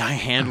FBI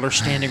handler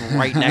standing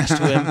right next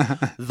to him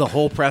the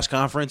whole press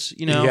conference,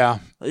 Yeah.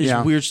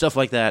 There's weird stuff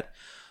like that.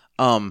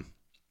 So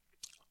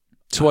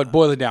what?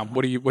 Boil it down.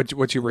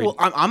 What's your read? Well,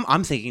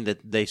 I'm thinking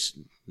that the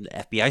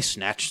FBI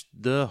snatched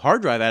the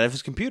hard drive out of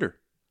his computer.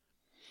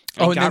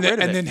 And got rid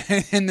of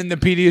it. And then the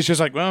PD is just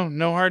like, well,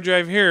 no hard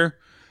drive here.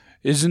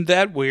 Isn't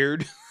that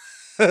weird?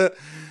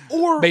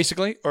 Or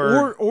basically,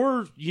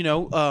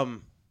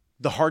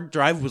 the hard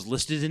drive was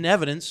listed in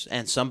evidence,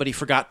 and somebody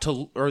forgot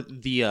to, or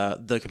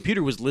the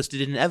computer was listed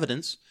in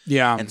evidence.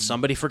 Yeah, and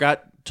somebody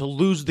forgot to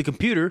lose the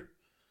computer.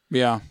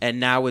 Yeah, and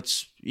now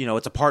it's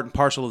a part and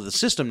parcel of the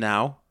system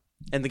now.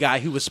 And the guy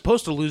who was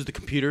supposed to lose the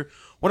computer,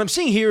 what I'm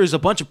seeing here is a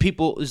bunch of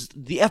people. Is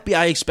the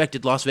FBI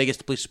expected Las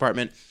Vegas Police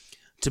Department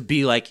to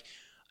be like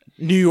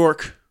New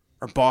York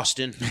or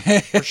Boston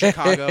or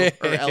Chicago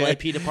or LAP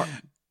Police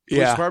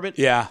Department?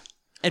 Yeah.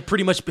 And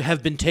pretty much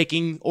have been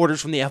taking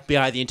orders from the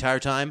FBI the entire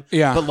time.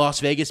 Yeah. But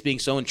Las Vegas being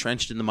so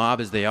entrenched in the mob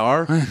as they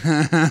are,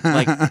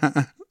 like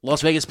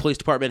Las Vegas Police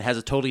Department has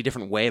a totally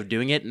different way of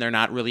doing it, and they're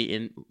not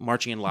really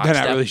marching in They're lockstep.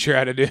 not really sure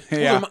how to do it.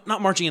 Yeah. They're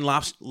not marching in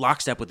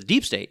lockstep with the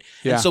deep state.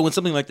 Yeah. And so when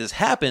something like this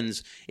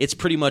happens, it's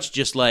pretty much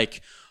just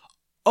like,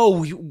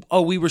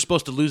 we were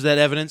supposed to lose that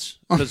evidence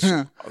because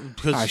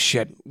Ah,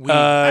 shit. we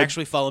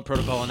actually followed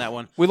protocol on that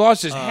one. We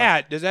lost his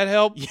hat. Does that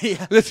help?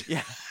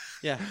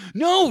 Yeah.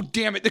 No,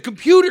 damn it. The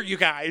computer, you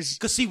guys.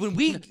 Because see,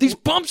 These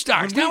bump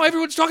stocks. Now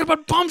everyone's talking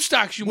about bump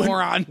stocks, you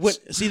morons.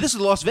 see, this is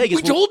Las Vegas.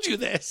 We told you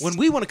this. When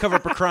we want to cover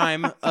up a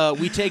crime,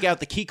 we take out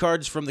the key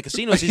cards from the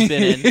casinos he's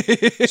been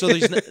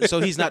in,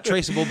 so he's not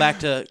traceable back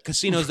to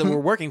casinos that we're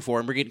working for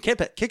and we're getting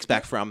kicks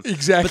back from.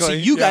 Exactly. But see,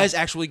 you guys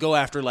actually go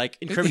after like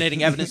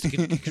incriminating evidence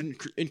to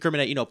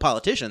incriminate,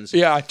 politicians.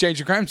 Yeah, change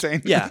your crime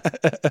scene. Yeah.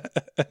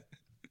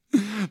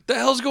 The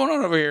hell's going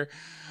on over here?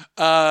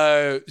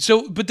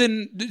 So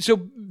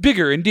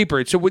bigger and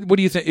deeper. So what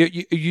do you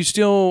think? You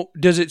still,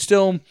 does it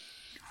still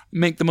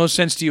make the most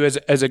sense to you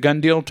as a gun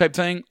deal type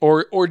thing,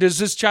 or does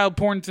this child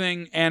porn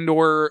thing and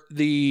or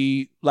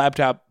the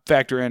laptop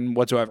factor in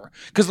whatsoever?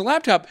 Because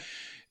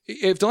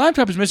if the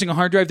laptop is missing a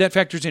hard drive, that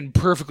factors in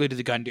perfectly to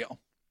the gun deal.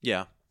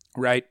 Yeah.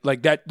 Right.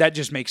 Like that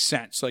just makes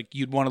sense. Like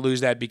you'd want to lose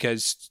that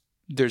because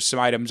there's some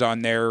items on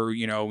there,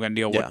 gun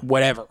deal,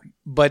 whatever.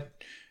 But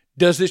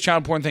does this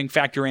child porn thing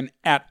factor in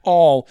at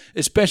all,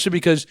 especially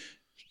because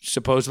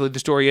supposedly the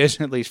story is,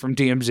 at least from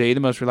TMZ, the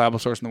most reliable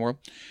source in the world,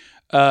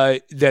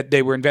 that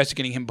they were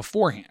investigating him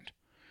beforehand,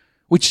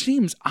 which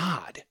seems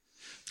odd.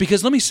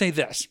 Because let me say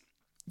this.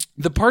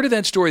 The part of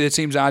that story that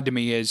seems odd to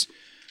me is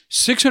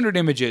 600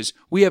 images.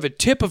 We have a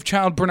tip of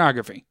child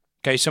pornography.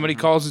 Okay, somebody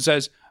calls and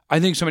says,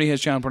 I think somebody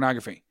has child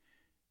pornography.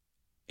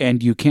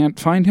 And you can't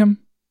find him?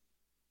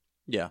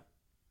 Yeah.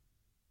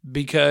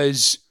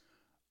 Because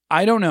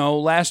I don't know.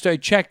 Last I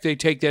checked, they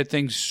take that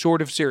thing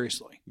sort of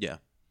seriously. Yeah.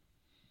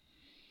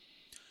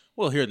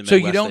 Well, here in the so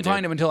Midwest, you don't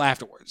find him until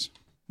afterwards,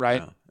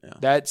 right? Yeah.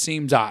 That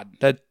seems odd.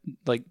 That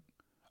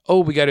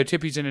we got a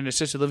tip he's in an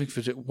assisted living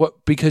facility.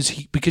 What? Because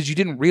you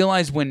didn't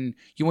realize when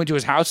you went to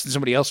his house and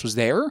somebody else was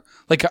there.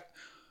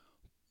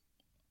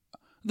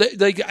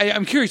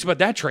 I'm curious about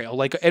that trail.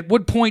 Like, at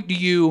what point do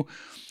you?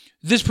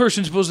 This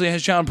person supposedly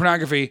has child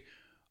pornography.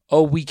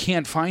 Oh, we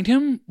can't find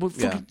him.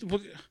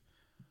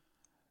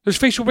 There's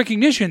facial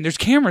recognition. There's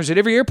cameras at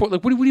every airport.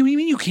 Like, what do you mean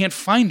you can't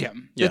find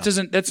him? Yeah.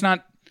 That's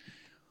not.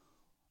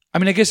 I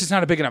mean, I guess it's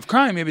not a big enough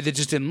crime. Maybe they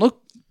just didn't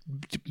look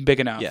big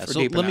enough. Yeah. Or So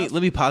deep let enough.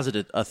 me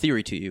posit a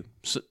theory to you.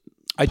 So,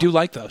 I do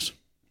like those.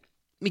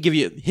 let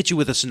me hit you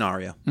with a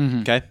scenario. Mm-hmm.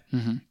 Okay.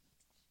 Mm-hmm.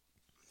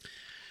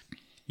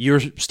 You're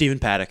Stephen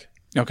Paddock,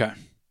 Okay.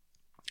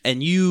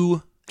 and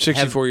you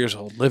 64 years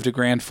old, lived a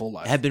grand full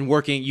life. have been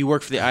working. You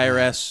worked for the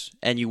IRS,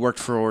 and you worked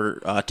for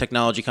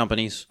technology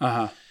companies.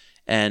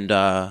 And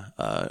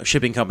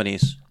shipping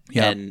companies.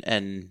 Yeah.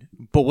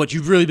 But what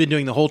you've really been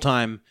doing the whole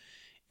time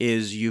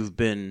is you've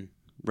been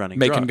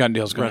making gun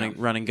deals,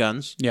 running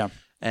guns, Yeah.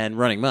 and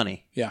running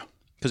money. Yeah.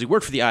 Because he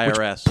worked for the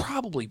IRS.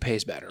 Probably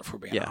pays better if we're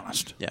being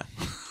honest. Yeah.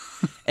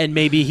 And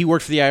maybe he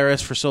worked for the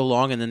IRS for so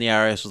long, and then the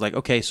IRS was like,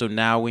 okay, so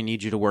now we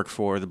need you to work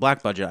for the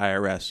black budget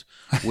IRS,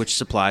 which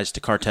supplies to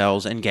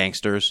cartels and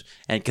gangsters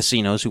and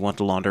casinos who want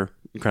to launder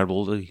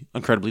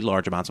incredibly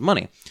large amounts of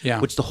money. Yeah.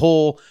 Which the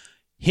whole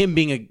him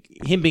being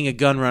a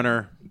gun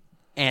runner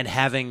and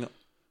having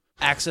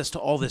access to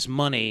all this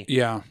money,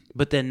 Yeah.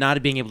 but then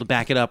not being able to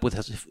back it up with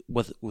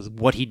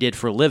what he did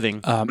for a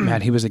living.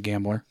 Matt, he was a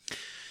gambler.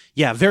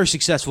 Yeah, very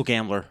successful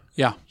gambler.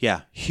 Yeah.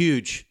 Yeah,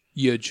 huge.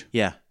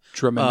 Yeah.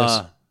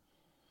 Tremendous.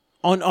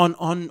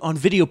 On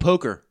video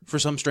poker for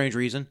some strange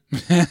reason.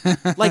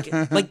 like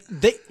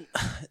they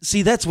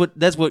see that's what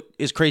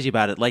is crazy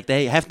about it. Like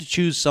they have to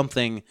choose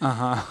something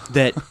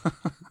that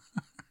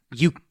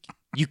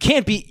you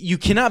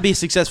cannot be a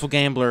successful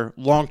gambler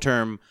long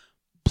term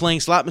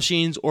playing slot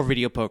machines or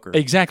video poker.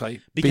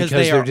 Exactly. Because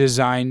they're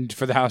designed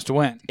for the house to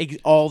win.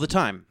 All the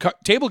time.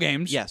 Table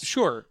games, yes.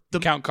 Sure.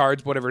 Count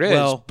cards, whatever it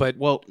is. But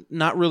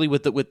not really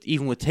with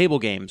table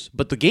games.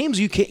 But the games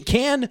you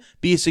can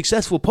be a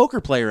successful poker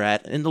player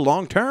at in the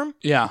long term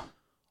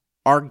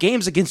are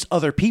games against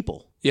other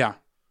people. Yeah.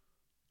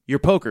 Your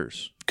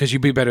pokers. Because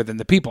you'd be better than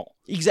the people.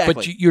 Exactly.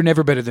 But you're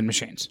never better than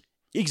machines.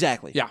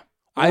 Exactly. Yeah.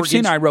 I've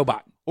seen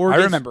iRobot. I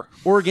remember.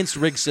 Or against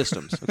rigged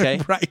systems, okay?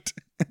 Right.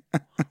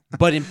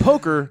 But in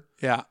poker,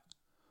 yeah,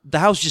 the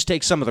house just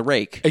takes some of the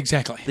rake.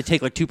 Exactly. They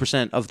take like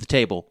 2% of the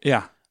table.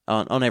 Yeah.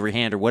 On every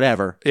hand or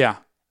whatever. Yeah.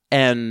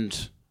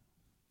 And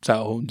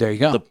so there you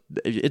go.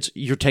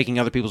 You're taking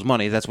other people's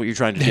money. That's what you're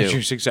trying to do.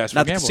 You're successful.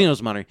 Not the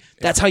casino's money.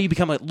 That's how you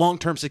become a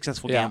long-term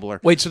successful gambler.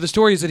 Wait, so the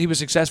story is that he was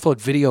successful at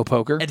video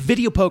poker? At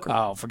video poker.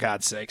 Oh, for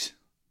God's sakes.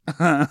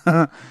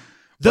 And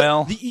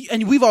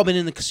we've all been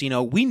in the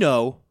casino. We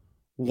know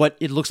what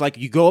it looks like.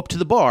 You go up to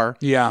the bar,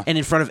 and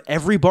in front of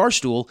every bar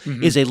stool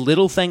is a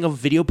little thing of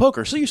video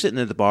poker. So you're sitting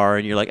at the bar,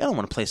 and you're like, I don't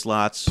want to play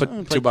slots. Put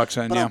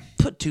 $2 in, I'll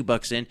put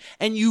 $2 in,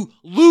 and you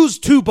lose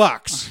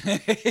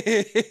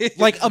 $2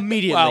 like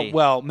immediately.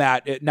 Well,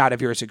 Matt, not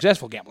if you're a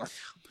successful gambler.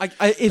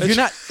 If you're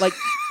not like,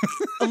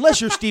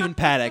 unless you're Stephen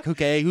Paddock,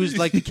 okay, who's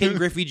like the Ken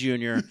Griffey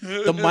Jr.,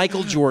 the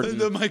Michael Jordan,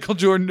 The Michael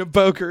Jordan of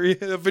poker,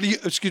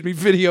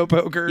 video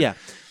poker. yeah.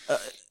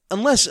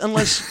 Unless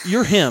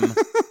you're him,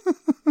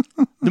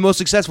 the most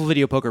successful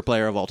video poker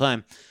player of all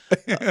time,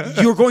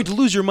 you're going to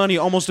lose your money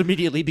almost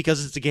immediately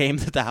because it's a game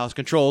that the house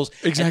controls,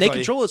 Exactly. and they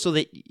control it so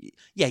that,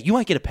 yeah, you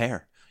might get a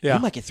pair. Yeah.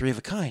 You might get 3 of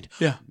a kind.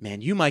 Yeah.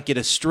 Man, you might get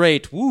a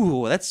straight.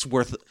 Woo, that's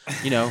worth,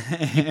 you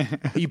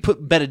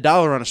bet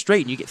 $1 on a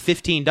straight and you get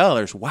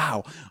 $15.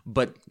 Wow.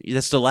 But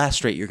that's the last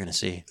straight you're going to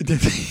see.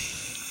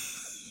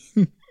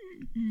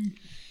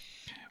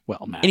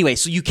 Well, Matt. Anyway,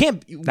 so you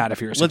can't. Not if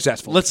you're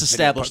successful. Let's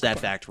establish that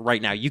fact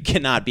right now. You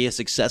cannot be a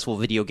successful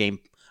video game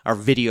or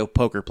video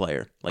poker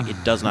player. Like, it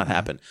does not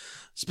happen.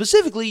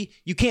 Specifically,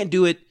 you can't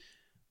do it.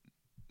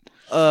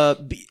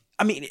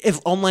 I mean, if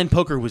online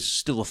poker was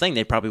still a thing,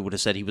 they probably would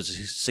have said he was a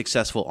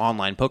successful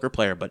online poker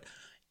player, but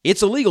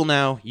it's illegal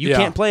now. You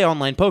can't play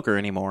online poker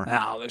anymore.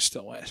 No, there's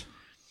still ways.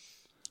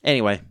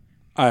 Anyway.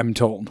 I'm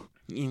told.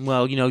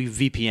 Well, you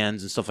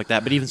VPNs and stuff like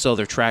that, but even so,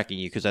 they're tracking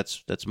you because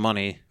that's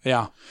money.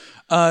 Yeah.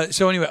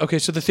 So anyway, okay,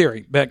 so the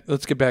theory.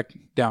 Let's get back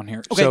down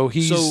here. Okay,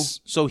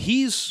 so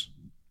he's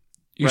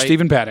you're right,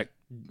 Stephen Paddock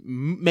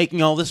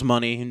making all this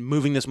money and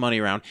moving this money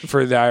around.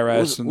 for the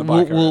IRS and the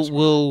black IRS.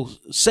 We'll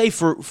say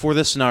for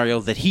this scenario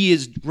that he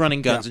is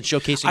running guns and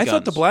showcasing I guns.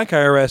 thought the black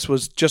IRS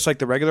was just like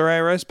the regular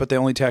IRS, but they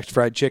only taxed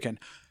fried chicken.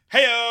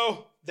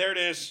 Hey-o! There it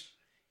is.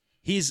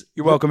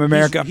 You're welcome,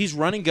 America. He's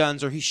running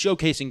guns or he's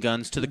showcasing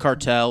guns to the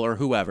cartel or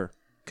whoever.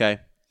 Okay.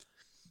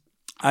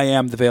 I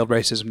am the veiled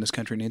racism this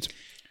country needs.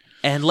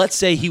 And let's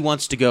say he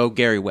wants to go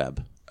Gary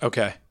Webb.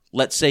 Okay.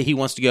 Let's say he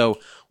wants to go.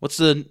 What's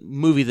the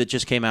movie that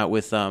just came out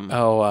with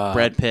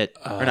Brad Pitt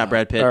or not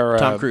Brad Pitt?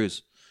 Tom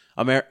Cruise.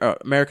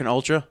 American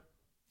Ultra.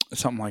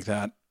 Something like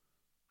that.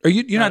 Are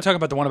you're not talking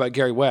about the one about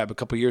Gary Webb a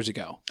couple years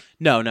ago?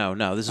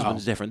 No. This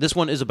one's different. This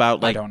one is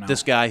about like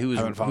this guy who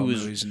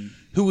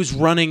was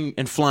running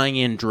and flying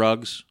in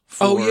drugs.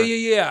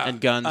 And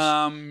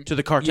guns to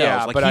the cartels.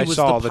 Yeah, like but he I was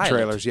saw the the pilot,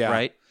 trailers. Yeah,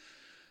 right.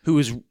 Who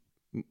was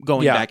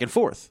going back and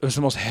forth. It was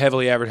the most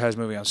heavily advertised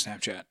movie on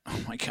Snapchat. Oh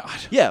my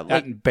god. Yeah,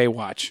 that and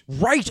Baywatch.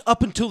 Right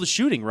up until the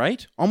shooting.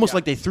 Right, almost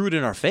like they threw it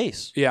in our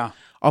face. Yeah.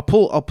 I'll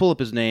pull up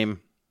his name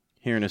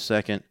here in a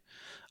second.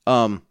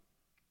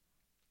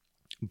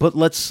 But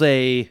let's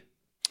say.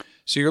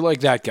 So you're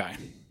like that guy.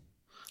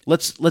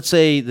 Let's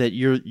say that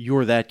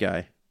you're that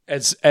guy.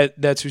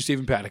 That's who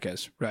Stephen Paddock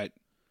is, right?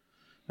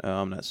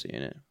 I'm not seeing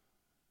it.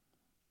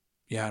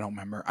 Yeah, I don't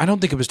remember. I don't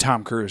think it was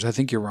Tom Cruise. I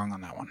think you're wrong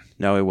on that one.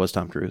 No, it was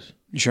Tom Cruise.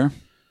 You sure?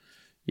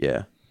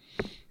 Yeah.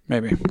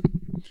 Maybe.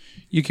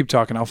 You keep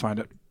talking. I'll find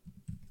it.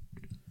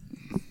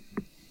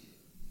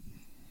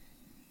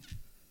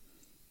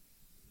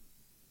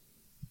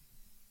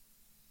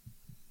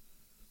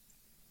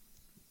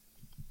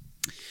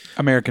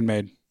 American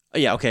Made.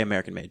 Yeah, okay,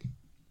 American Made.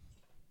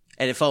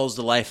 And it follows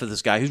the life of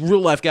this guy, who's a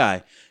real-life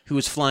guy, who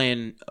was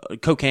flying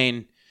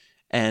cocaine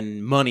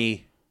and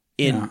money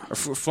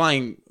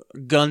flying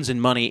guns and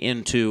money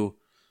into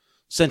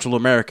Central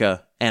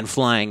America and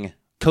flying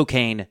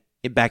cocaine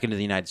back into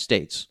the United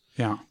States.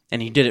 Yeah.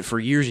 And he did it for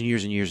years and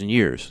years and years and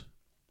years,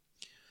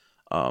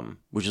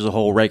 which is a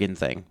whole Reagan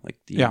thing. Like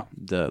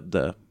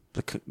the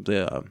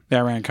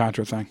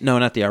Iran-Contra thing. No,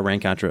 not the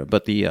Iran-Contra,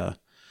 but the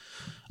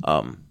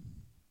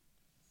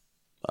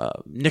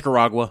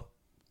Nicaragua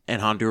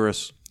and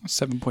Honduras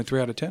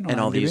 7.3 out of 10 on and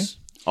IMDb.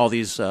 all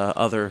these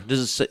other.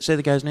 Does it say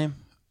the guy's name?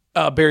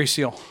 Barry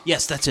Seal.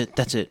 Yes, that's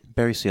it.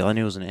 Barry Seal. I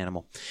knew it was an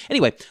animal.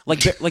 Anyway,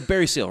 like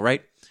Barry Seal,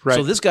 right? Right.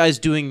 So this guy's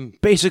doing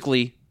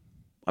basically.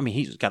 I mean,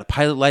 he's got a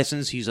pilot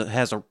license. He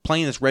has a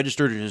plane that's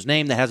registered in his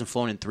name that hasn't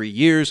flown in 3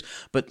 years,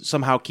 but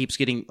somehow keeps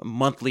getting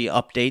monthly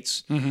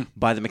updates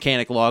by the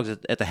mechanic logs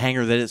at the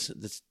hangar that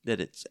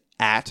it's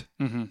at.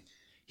 Mm-hmm.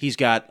 He's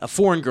got a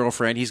foreign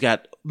girlfriend. He's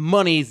got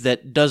money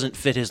that doesn't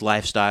fit his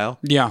lifestyle.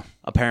 Yeah.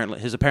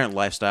 His apparent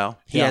lifestyle.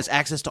 He has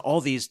access to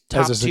all these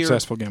top tier. As a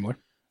successful gambler.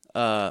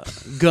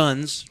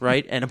 Guns,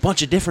 right? And a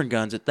bunch of different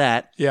guns at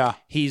that. Yeah.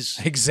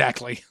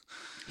 Exactly.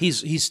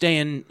 He's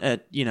staying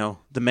at, the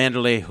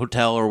Mandalay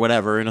Hotel or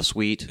whatever in a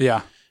suite.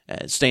 Yeah.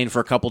 Staying for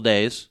a couple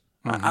days.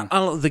 I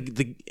don't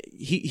know.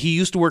 He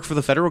used to work for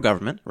the federal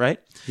government, right?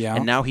 Yeah.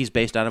 And now he's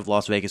based out of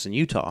Las Vegas and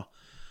Utah.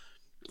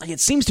 Like, it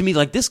seems to me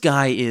like this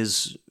guy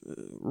is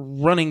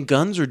running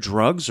guns or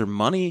drugs or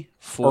money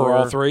for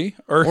all three,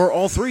 or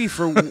all three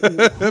for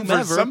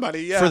whomever, for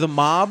somebody, yeah. for the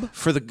mob,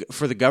 for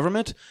the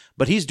government.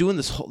 But he's doing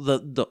this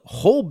the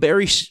whole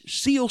Barry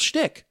Seal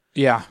shtick.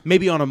 Yeah,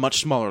 maybe on a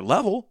much smaller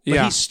level,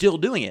 but he's still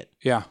doing it.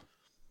 Yeah.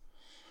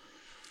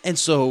 And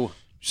so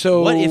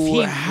what if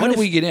he? How do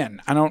we get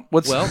in? I don't.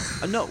 What's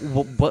no.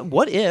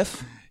 What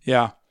if?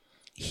 Yeah.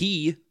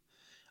 He,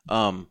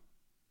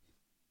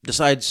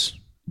 decides.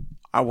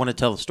 I want to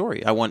tell the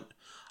story. I want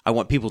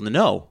people to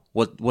know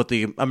what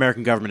the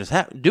American government is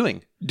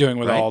doing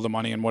with all the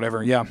money and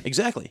whatever. Yeah,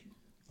 exactly.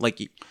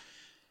 Like,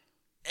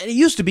 and it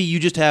used to be you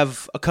just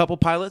have a couple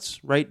pilots,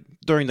 right?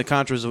 During the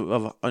Contras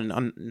of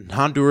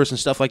Honduras and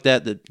stuff like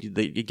that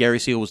Gary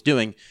Seal was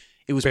doing.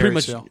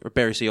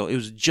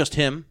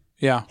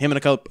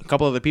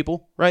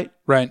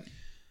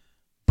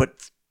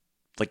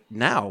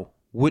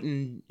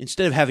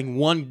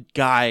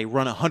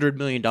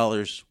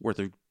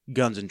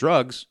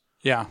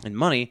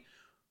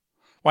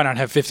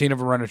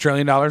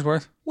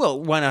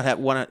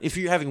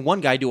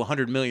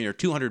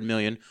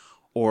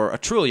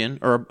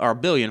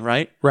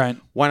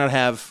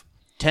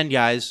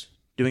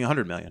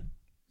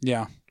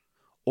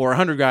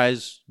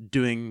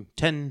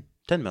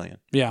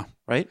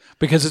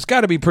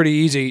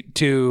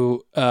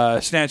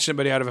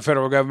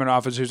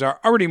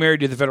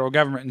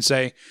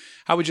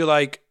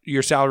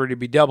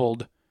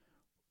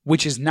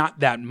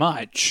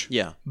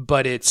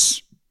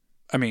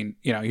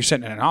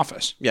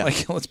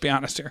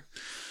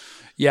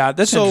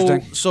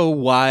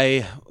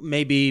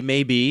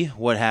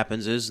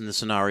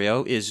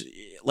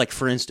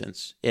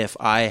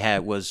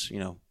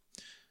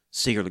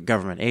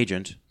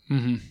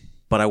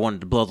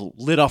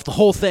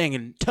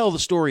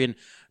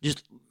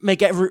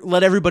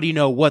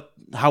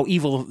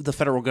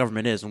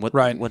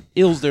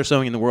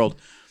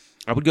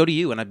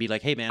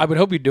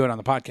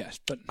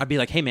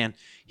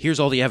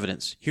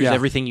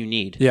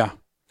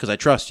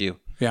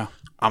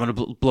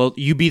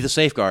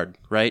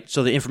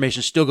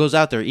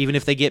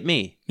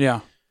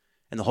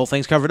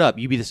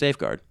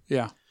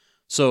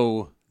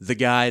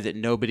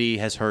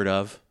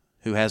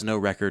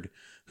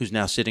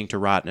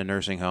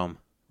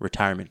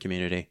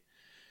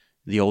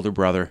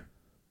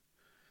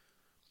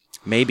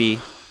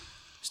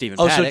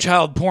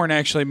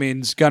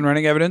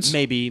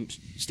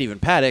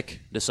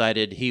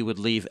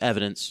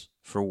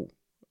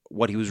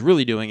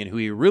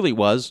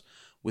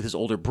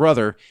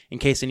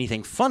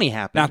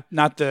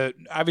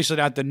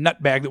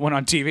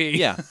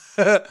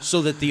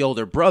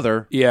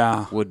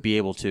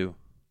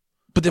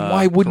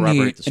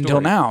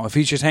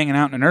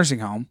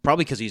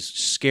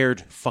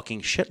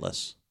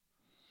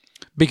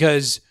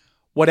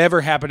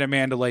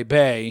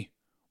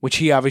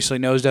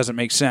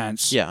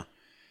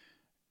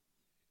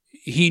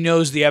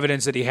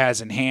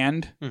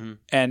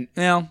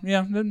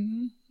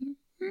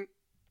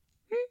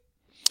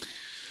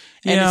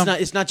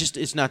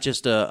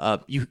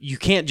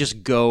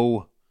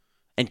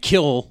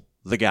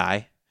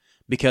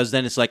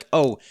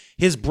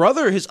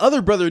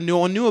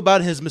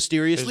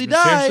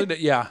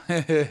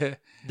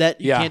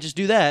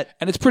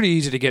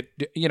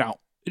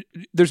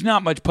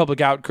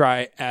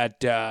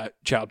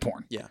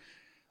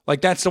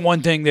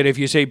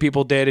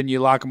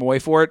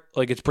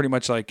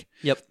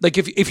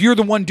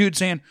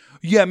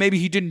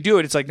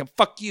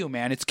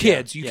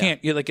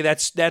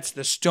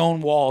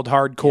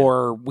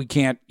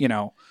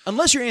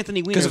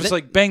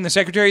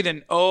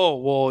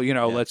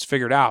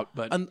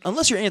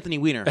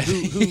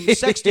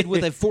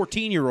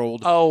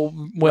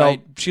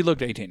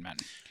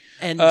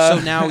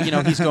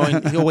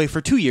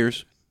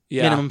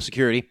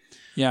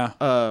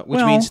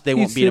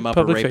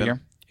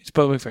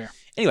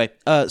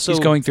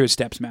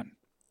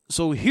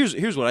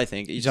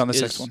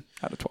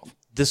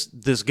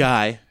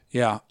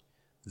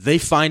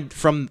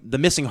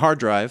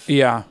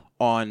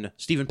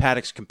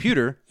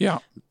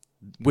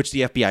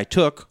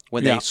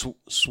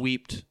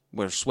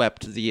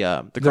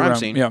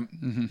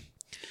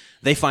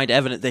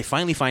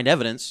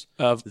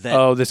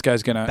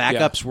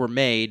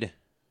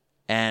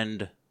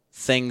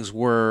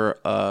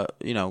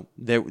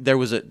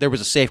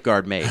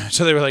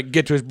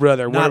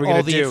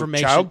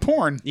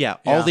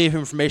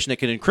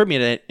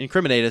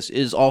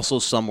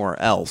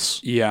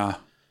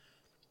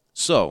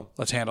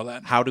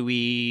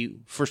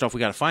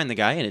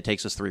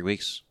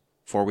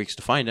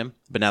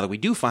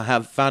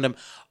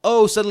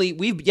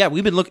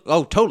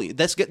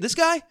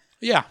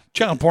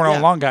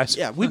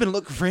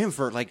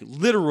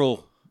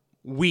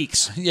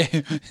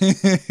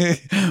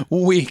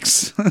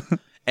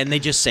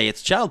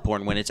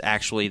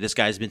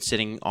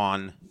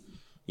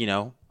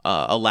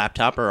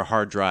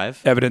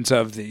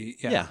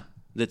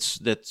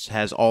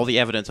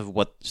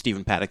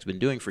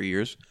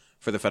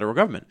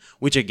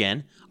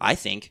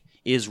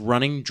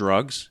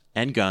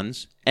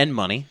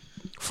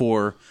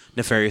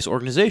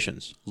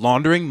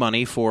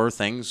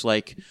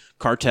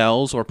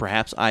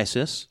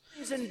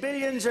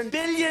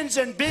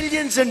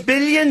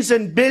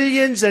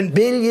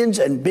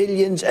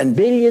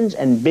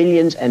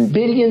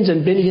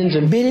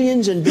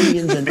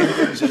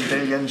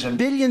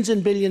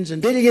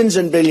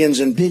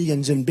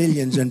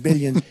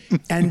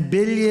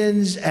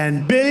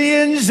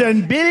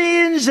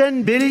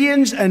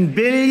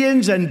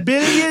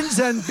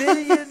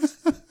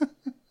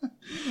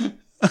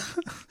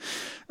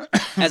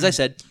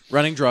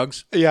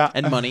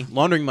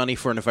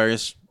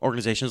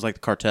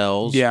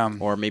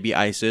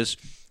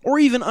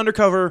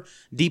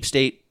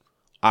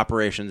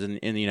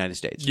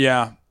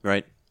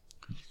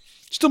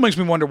 Still makes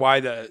me wonder why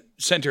the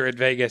center at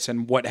Vegas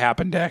and what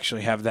happened to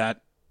actually have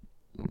that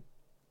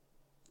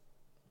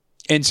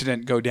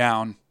incident go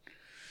down.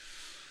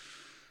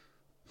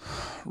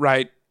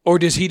 Right? Or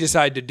does he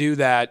decide to do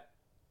that?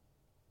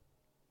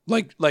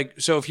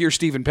 So if you're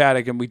Stephen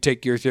Paddock and we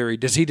take your theory,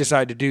 does he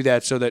decide to do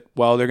that so that,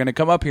 well, they're going to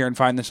come up here and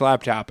find this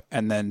laptop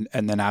and then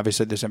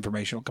obviously this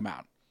information will come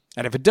out.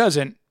 And if it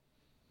doesn't,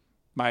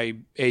 my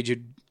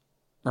aged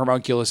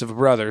homunculus of a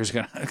brother is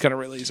going to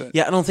release it.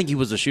 Yeah, I don't think he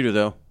was the shooter,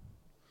 though.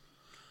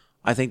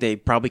 I think they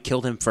probably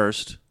killed him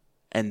first,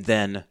 and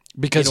then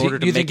because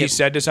you think he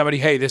said to somebody,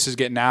 "Hey, this is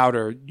getting out,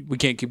 or we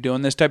can't keep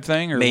doing this type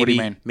thing," or maybe, what do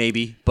you mean?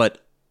 Maybe,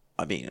 but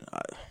I mean,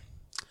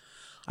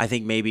 I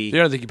think maybe you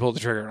don't think he pulled the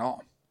trigger at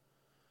all.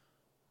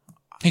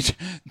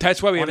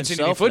 That's why we haven't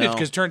seen any footage,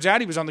 because turns out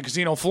he was on the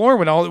casino floor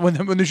when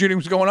the shooting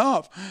was going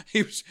off.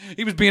 He was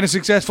being a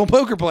successful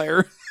poker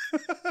player.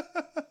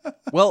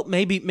 Well,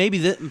 maybe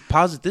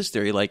posit this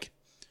theory, like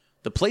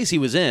the place he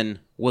was in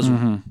was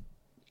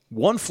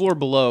one floor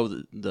below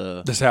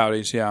the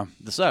Saudis, yeah.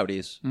 The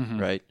Saudis,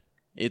 right?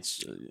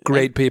 It's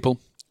great people.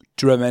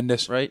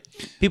 Tremendous. Right?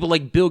 People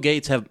like Bill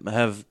Gates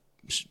have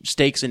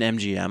stakes in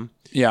MGM.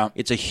 Yeah.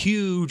 It's a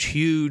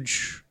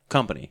huge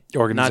company.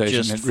 Organization.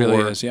 Not just it really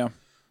is, yeah.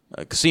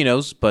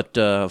 Casinos, but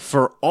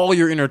for all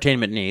your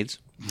entertainment needs,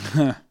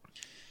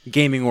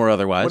 gaming or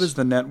otherwise. What is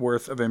the net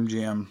worth of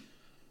MGM?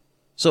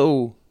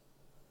 So,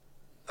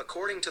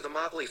 according to the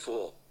Motley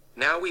Fool,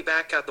 now we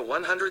back out the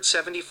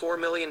 $174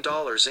 million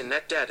in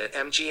net debt at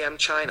MGM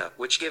China,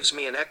 which gives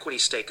me an equity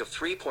stake of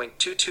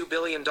 $3.22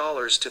 billion to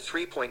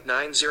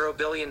 $3.90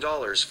 billion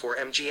for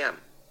MGM.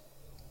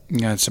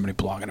 Yeah, that's somebody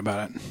blogging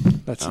about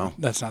it.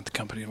 That's not the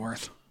company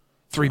worth.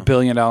 $3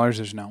 billion,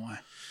 there's no way.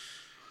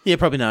 Yeah,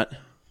 probably not.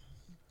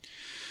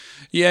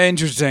 Yeah,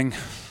 interesting.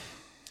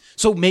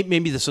 So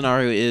maybe the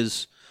scenario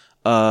is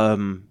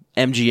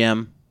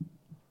MGM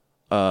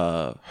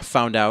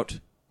found out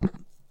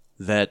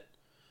that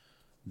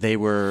they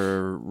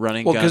were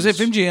running guns. Well, because if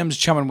MGM's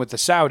chumming with the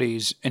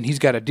Saudis and he's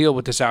got a deal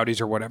with the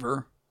Saudis or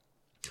whatever,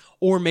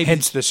 or maybe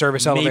hence the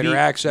service elevator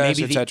access,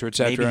 et cetera, et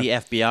cetera. Maybe the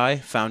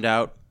FBI found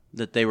out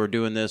that they were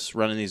doing this,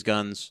 running these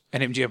guns,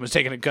 and MGM was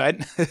taking a cut.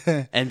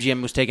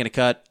 MGM was taking a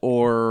cut,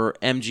 or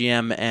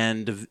MGM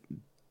and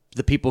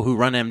the people who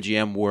run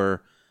MGM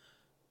were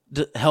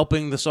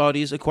helping the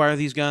Saudis acquire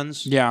these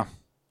guns. Yeah.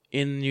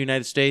 In the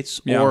United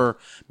States, yeah. Or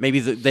maybe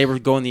they were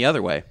going the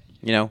other way.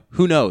 You know,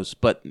 who knows?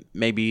 But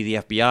maybe the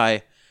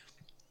FBI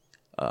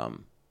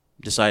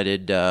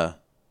decided,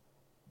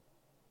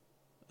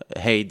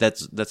 hey,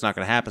 that's not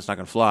going to happen. It's not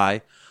going to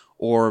fly.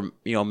 Or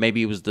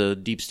maybe it was the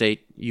deep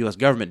state U.S.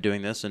 government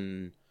doing this,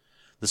 and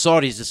the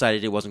Saudis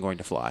decided it wasn't going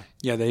to fly.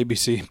 Yeah, the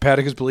ABC.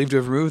 Paddock is believed to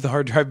have removed the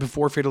hard drive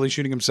before fatally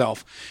shooting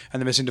himself,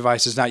 and the missing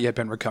device has not yet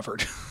been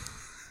recovered.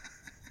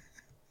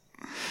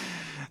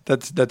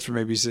 That's from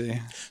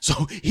ABC.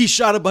 So he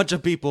shot a bunch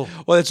of people.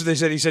 Well, that's what they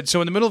said. He said, so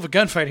in the middle of a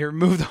gunfight, he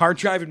removed the hard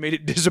drive and made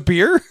it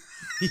disappear?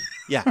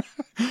 Yeah.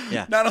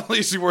 Not only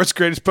is he the world's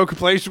greatest poker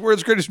player, he's the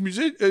world's greatest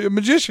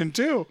magician,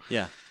 too.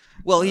 Yeah.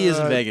 Well, he is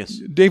in Vegas.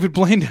 David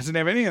Blaine doesn't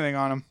have anything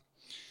on him.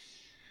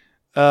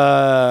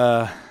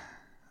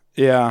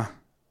 Yeah.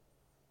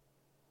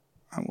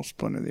 I will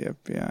splinter the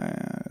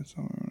FBI. That's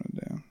all I want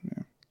to do.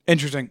 Yeah.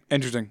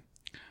 Interesting.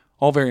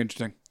 All very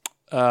interesting.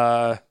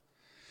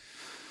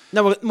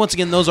 Now, once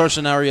again, those are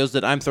scenarios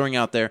that I'm throwing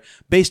out there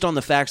based on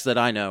the facts that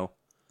I know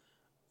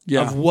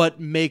of what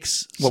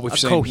makes a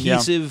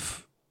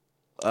cohesive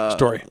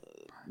story,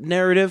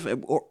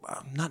 narrative, or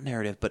not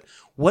narrative, but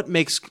what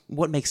makes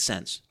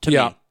sense to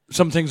me.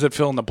 Some things that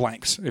fill in the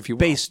blanks, if you will.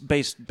 Based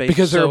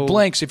because there are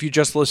blanks if you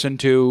just listen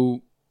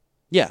to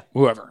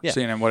whoever,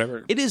 CNN,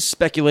 whatever. It is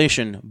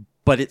speculation,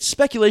 but it's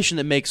speculation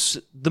that makes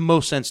the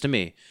most sense to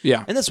me.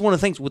 Yeah. And that's one of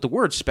the things with the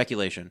word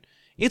speculation.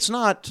 It's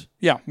not...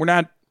 Yeah, we're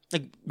not...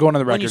 Like, going on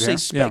the record when you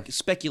say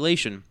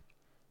speculation,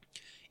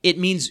 it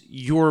means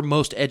your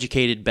most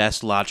educated,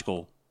 best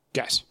logical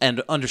guess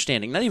and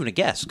understanding. Not even a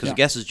guess, because a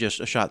guess is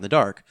just a shot in the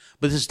dark.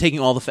 But this is taking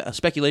all the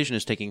speculation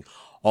is taking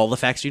all the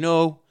facts you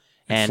know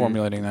and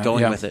formulating that,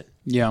 going with it.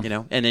 Yeah,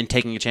 and then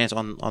taking a chance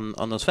on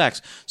those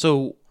facts.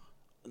 So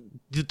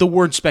the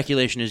word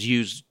speculation is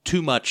used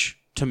too much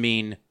to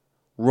mean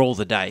roll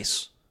the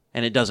dice,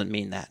 and it doesn't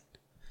mean that.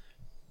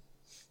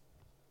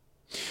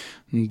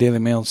 Daily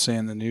Mail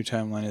saying the new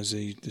timeline is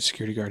the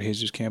security guard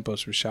Jesus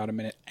Campos was shot a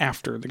minute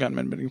after the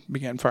gunman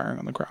began firing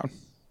on the crowd.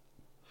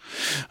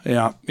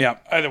 Yeah.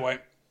 Either way,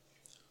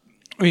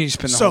 we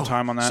spend the whole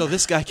time on that. So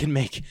this guy can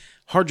make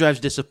hard drives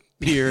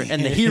disappear,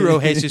 and the hero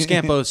Jesus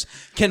Campos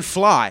can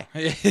fly.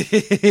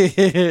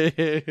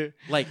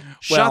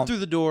 Shot through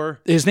the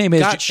door. His name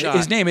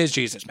is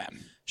Jesus,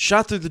 man.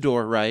 Shot through the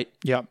door, right?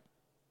 Yep.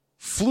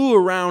 Flew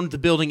around the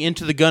building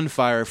into the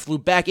gunfire. Flew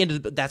back into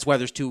the. That's why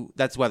there's two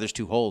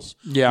holes.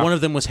 Yeah. One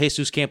of them was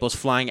Jesus Campos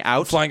flying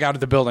out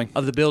of the building,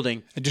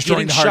 and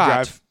destroying the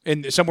hard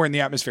drive somewhere in the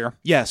atmosphere.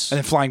 Yes, and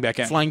then flying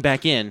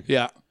back in.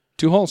 Yeah.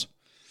 2 holes.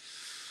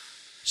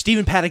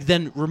 Stephen Paddock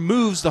then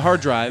removes the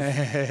hard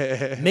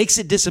drive, makes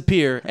it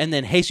disappear, and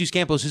then Jesus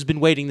Campos, who's been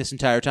waiting this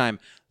entire time,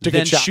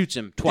 then shoots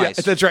him twice.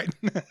 Yeah, that's right.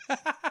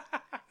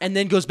 And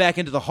then goes back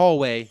into the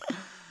hallway,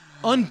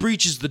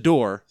 unbreaches the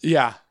door.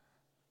 Yeah.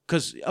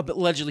 Because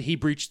allegedly he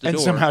breached the door.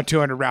 And somehow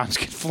 200 rounds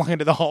get flung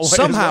into the hallway.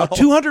 Somehow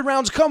 200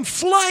 rounds come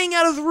flying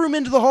out of the room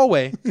into the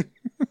hallway.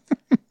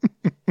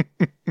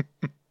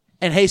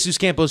 And Jesus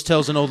Campos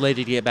tells an old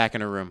lady to get back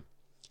in her room.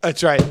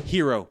 That's right.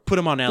 Hero. Put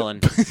him on Ellen.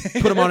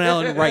 Put him on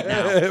Ellen right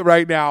now.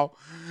 Right now.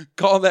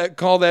 Call that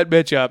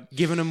bitch up.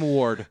 Giving him an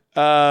award.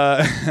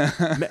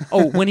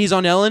 When he's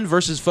on Ellen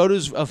versus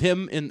photos of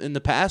him in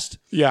the past?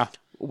 Yeah.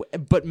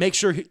 But make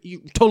sure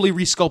you totally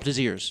resculpt his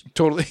ears.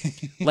 Totally.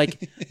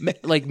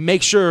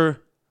 Make sure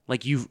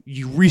you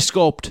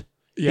resculpt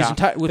his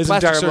entire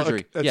plastic surgery.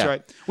 Look. That's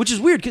right. Which is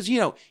weird because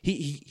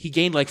he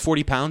gained like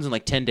 40 pounds in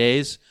like 10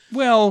 days.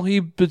 Well, he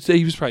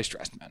was probably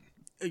stressed, man.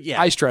 Yeah.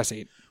 I stress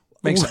eat.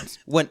 Makes sense.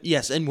 When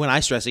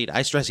I stress eat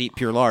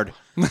pure lard.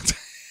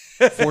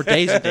 4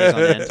 days and days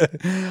on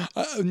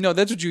end. No,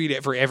 that's what you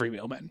eat for every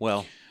meal, man.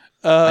 Well,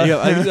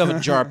 I do have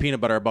a jar of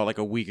peanut butter I bought like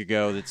a week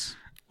ago.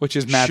 Which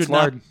is Matt's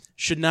lard.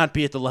 Should not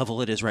be at the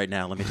level it is right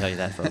now. Let me tell you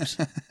that, folks.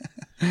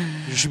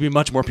 There should be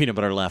much more peanut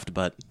butter left,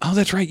 but oh,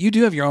 that's right. You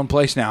do have your own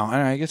place now.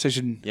 I guess I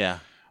should. Yeah.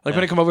 When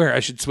I come over here, I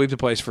should sweep the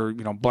place for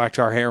black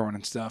tar heroin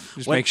and stuff.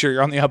 Just make sure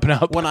you're on the up and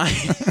up.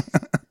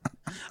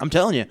 I'm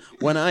telling you,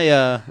 when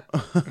I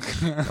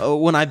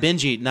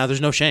binge eat, now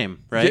there's no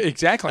shame, right? Yeah,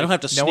 exactly. I don't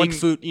have to sneak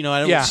food. I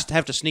don't just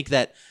have to sneak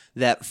that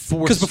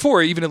force. Because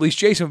before, even at least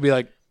Jason would be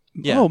like,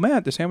 "Oh,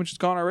 Matt, the sandwich is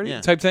gone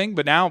already," type thing.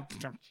 But now,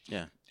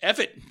 F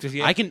it.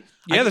 I can.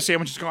 The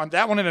sandwich is gone.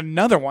 That one and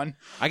another one.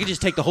 I can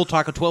just take the whole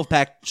Taco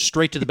 12-pack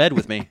straight to the bed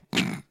with me.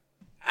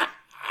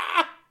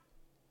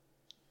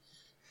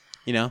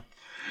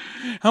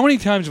 How many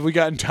times have we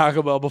gotten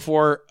Taco Bell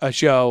before a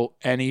show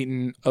and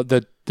eaten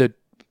the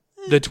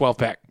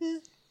 12-pack?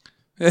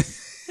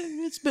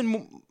 It's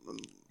been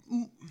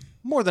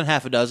more than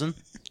half a dozen.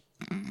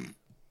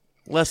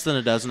 Less than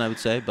a dozen, I would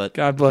say. But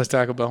God bless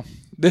Taco Bell.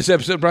 This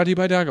episode brought to you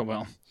by Taco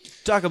Bell.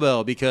 Taco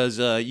Bell, because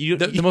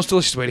the most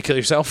delicious way to kill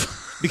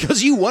yourself.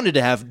 Because you wanted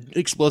to have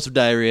explosive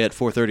diarrhea at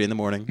 4:30 in the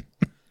morning.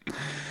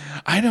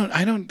 I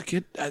don't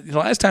get the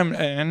last time,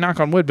 and knock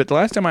on wood, but the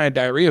last time I had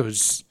diarrhea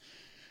was,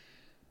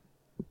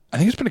 I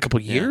think it's been a couple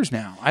years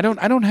now. I don't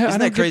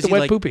get crazy? The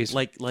wet poopies.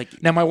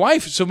 Like now my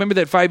wife. So remember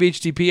that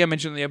 5-HTP I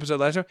mentioned in the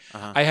episode last time?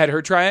 Uh-huh. I had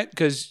her try it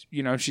because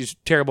she's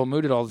terrible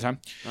mooded all the time.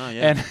 Oh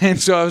yeah. And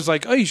so I was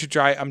like, oh, you should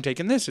try it. I'm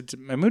taking this.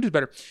 My mood is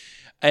better.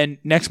 And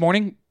next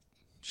morning,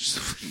 just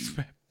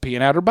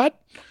peeing out her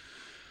butt.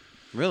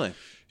 Really?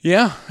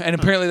 Yeah, and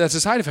apparently that's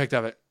a side effect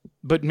of it.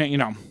 But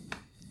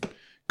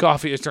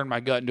coffee has turned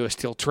my gut into a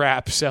steel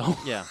trap. So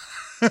yeah.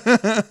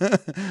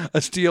 A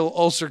steel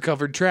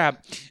ulcer-covered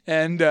trap,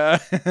 and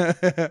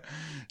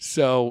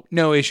so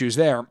no issues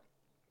there.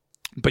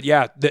 But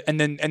yeah, and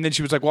then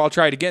she was like, "Well, I'll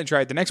try it again."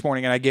 Try it the next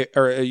morning, and I gave,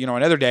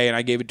 another day, and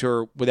I gave it to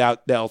her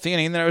without the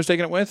L-theanine that I was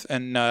taking it with,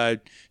 and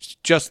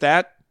just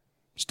that,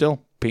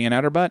 still peeing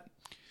out her butt.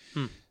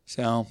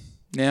 So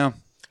yeah,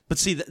 but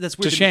see, that's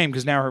weird. It's a shame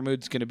because now her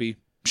mood's going to be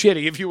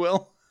shitty, if you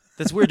will.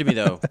 That's weird to me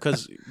though,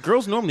 because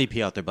girls normally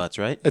pee out their butts,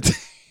 right?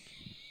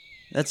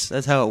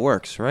 That's how it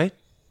works, right?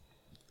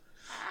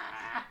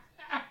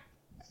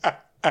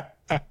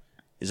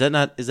 Is that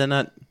not?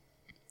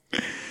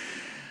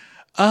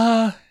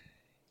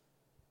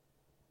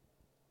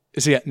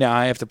 See, now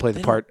I have to play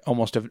the part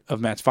almost of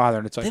Matt's father,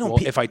 and it's like, well,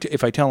 if I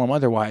tell him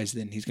otherwise,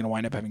 then he's going to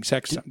wind up having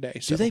sex someday.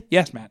 So, do they?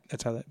 Yes, Matt.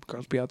 That's how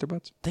girls pee out their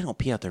butts. They don't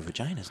pee out their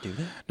vaginas, do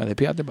they? No, they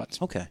pee out their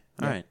butts. Okay,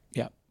 all right.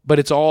 Yeah, but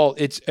it's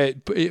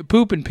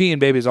poop and pee and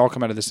babies all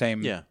come out of the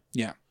same. Yeah.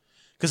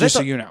 Just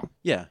so you know.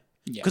 Yeah.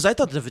 Because I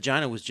thought the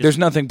vagina was just... There's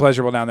nothing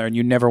pleasurable down there, and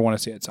you never want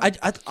to see it. So.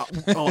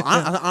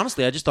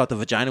 Honestly, I just thought the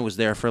vagina was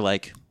there for,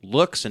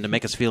 looks and to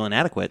make us feel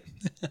inadequate.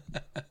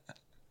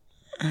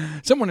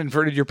 Someone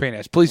inverted your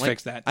penis. Please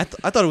fix that. I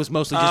thought it was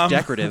mostly just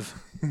decorative.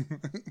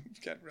 It's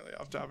getting really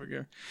off topic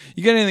here.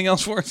 You got anything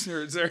else for us,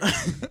 or is there... I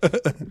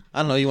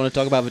don't know. You want to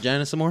talk about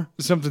vagina some more?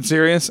 Something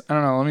serious? I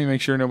don't know. Let me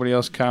make sure nobody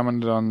else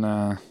commented on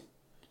the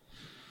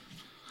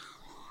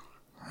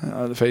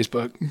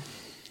Facebook.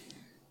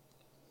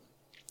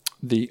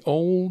 The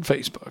old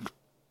Facebook.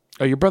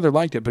 Oh, your brother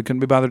liked it, but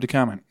couldn't be bothered to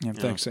comment. Yeah,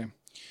 thanks, Sam.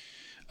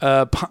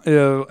 Cullen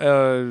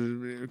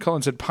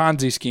said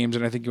Ponzi schemes,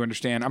 and I think you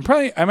understand.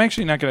 I'm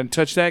actually not going to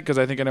touch that because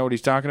I think I know what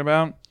he's talking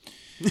about.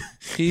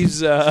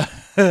 I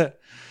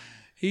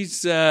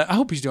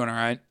hope he's doing all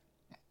right.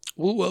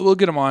 We'll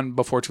get him on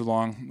before too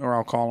long, or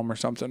I'll call him or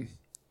something.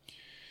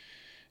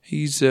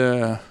 I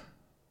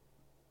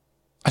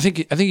think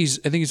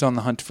he's on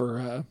the hunt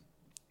for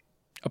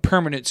a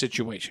permanent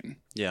situation.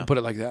 Yeah. I'll put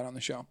it like that on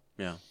the show.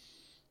 Yeah.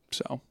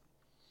 So,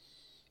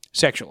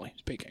 sexually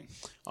speaking.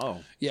 Oh.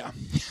 Yeah.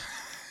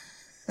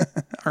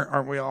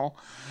 Aren't we all?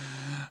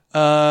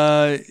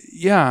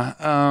 Yeah.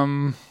 I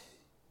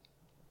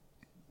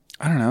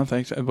don't know.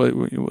 Thanks.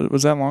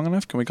 Was that long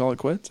enough? Can we call it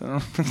quits? I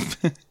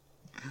don't know.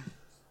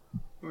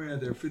 We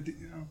had there 50.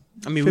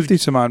 50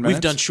 some odd minutes.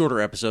 We've done shorter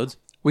episodes.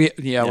 We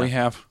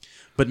have.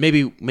 But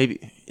maybe We've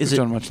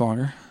done much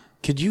longer.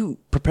 Could you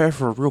prepare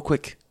for a real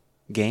quick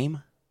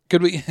game?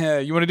 Could we?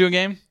 You want to do a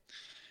game?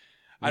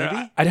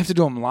 Maybe? I'd have to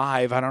do them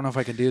live. I don't know if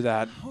I could do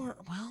that.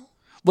 Well,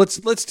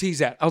 Let's tease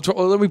that.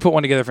 Let me put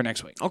one together for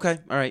next week. okay,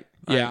 all right.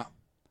 Yeah.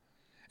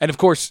 And of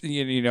course,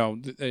 you know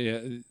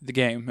the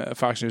game,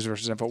 Fox News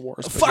versus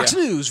InfoWars. Fox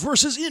News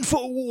versus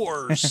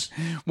InfoWars.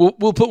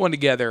 We'll put one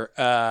together.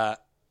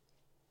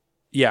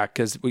 Yeah,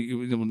 because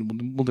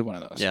we'll do one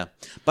of those. Yeah.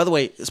 By the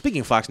way,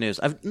 speaking of Fox News,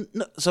 on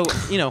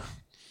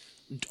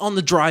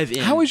the drive in.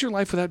 How is your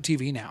life without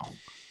TV now?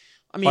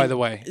 I mean, by the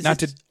way, not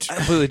to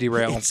completely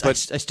derail,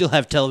 but I still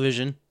have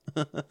television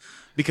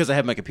because I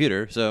have my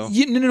computer. So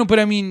no. But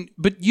I mean,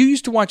 but you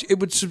used to watch. It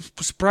would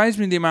surprise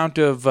me the amount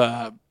of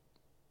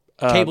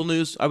cable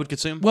news I would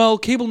consume. Well,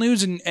 cable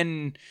news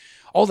and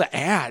all the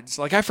ads.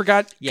 Like I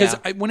forgot because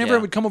whenever I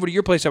would come over to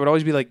your place, I would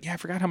always be like, I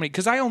forgot how many.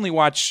 Because I only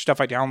watch stuff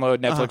I download,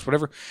 Netflix,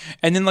 whatever.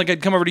 And then like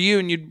I'd come over to you,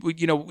 and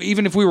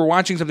even if we were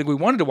watching something we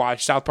wanted to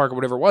watch, South Park or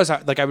whatever it was,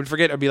 I would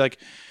forget. I'd be like,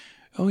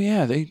 oh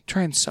yeah, they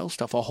try and sell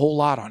stuff a whole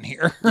lot on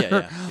here.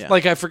 Yeah.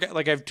 Like I forget.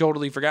 Like I've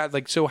totally forgot.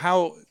 Like so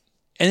how.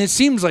 And it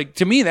seems like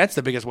to me that's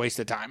the biggest waste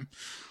of time.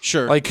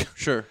 Sure.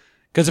 Sure.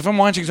 Because if I'm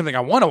watching something I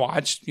want to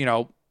watch,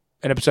 an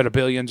episode of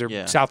Billions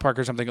or South Park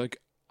or something,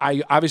 like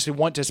I obviously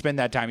want to spend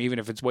that time, even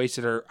if it's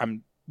wasted or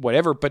I'm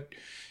whatever. But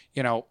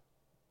I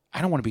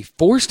don't want to be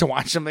forced to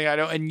watch something I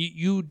don't. And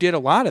you did a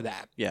lot of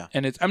that. Yeah.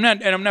 And I'm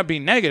not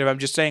being negative. I'm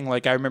just saying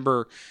like I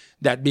remember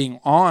that being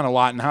on a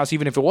lot in the house,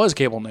 even if it was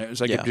cable news.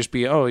 Like it'd just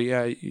be,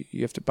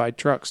 you have to buy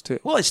trucks too.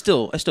 Well, I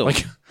still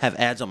have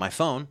ads on my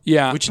phone.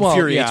 Yeah, which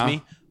infuriates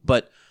me.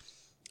 But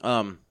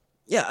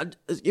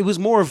it was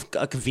more of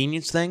a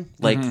convenience thing.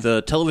 Like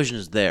the television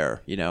is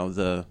there,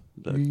 the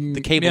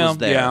cable is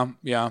there.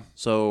 Yeah.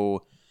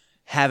 So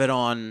have it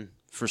on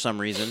for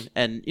some reason,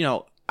 and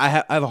I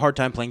have a hard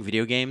time playing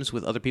video games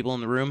with other people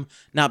in the room.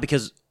 Not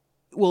because,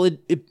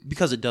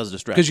 because it does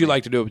distract. Because you me.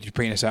 like to do it with your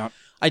penis out.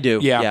 I do.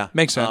 Yeah.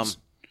 Makes sense.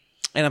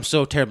 And I'm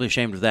so terribly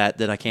ashamed of that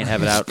I can't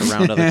have it out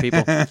around other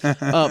people.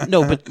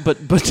 No,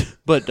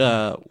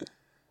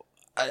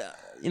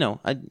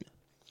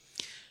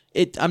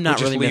 I'm not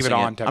really missing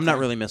it. I'm not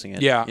really missing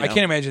it. Yeah, I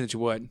can't imagine that you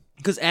would.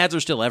 Because ads are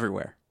still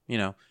everywhere.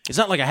 It's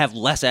not like I have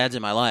less ads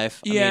in my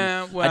life. I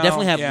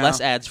definitely have less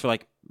ads for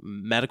like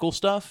medical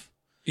stuff.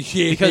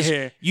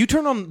 Because you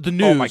turn on the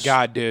news. Oh my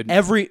god, dude!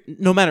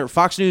 No matter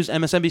Fox News,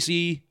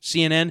 MSNBC,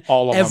 CNN,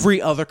 all of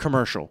every other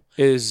commercial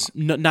is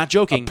not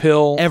joking. A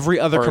pill, every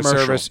other or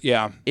commercial, a service,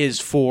 is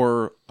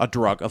for a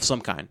drug of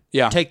some kind.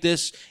 Yeah, take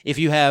this if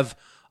you have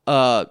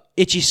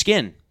itchy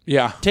skin.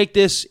 Yeah, take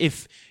this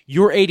if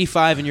you're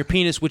 85 and your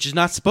penis, which is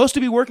not supposed to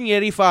be working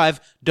at 85,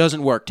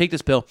 doesn't work. Take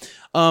this pill.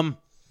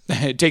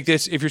 Take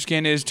this if your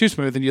skin is too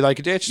smooth and you like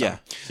it to itch. Yeah.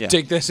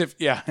 Take this if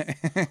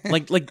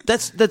like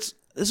this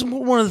is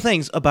one of the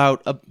things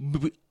about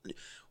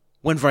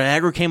when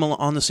Viagra came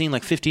on the scene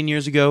like 15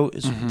 years ago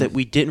is that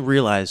we didn't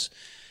realize,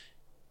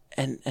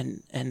 and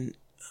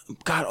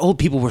God, old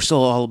people were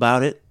still all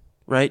about it,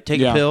 right?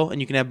 Take a pill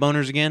and you can have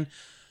boners again.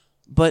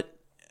 But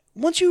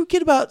once you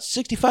get about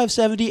 65,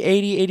 70,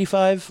 80,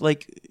 85,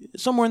 like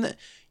somewhere in that,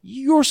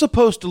 you're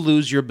supposed to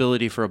lose your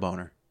ability for a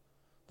boner.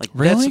 Like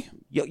really?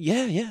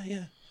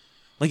 Yeah.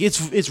 Like it's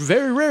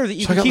very rare that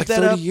you can keep keep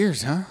that 30 up.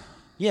 Years, huh?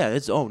 Yeah,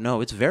 it's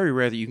very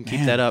rare that you can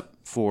keep that up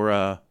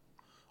for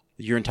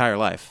your entire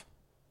life.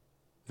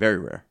 Very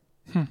rare.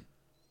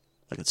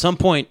 Like at some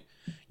point,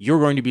 you're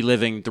going to be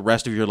living the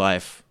rest of your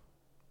life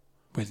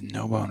with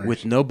no boners.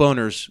 With no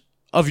boners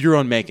of your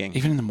own making.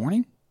 Even in the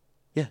morning?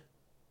 Yeah.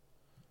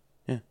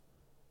 That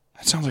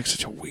sounds like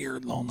such a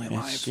weird, lonely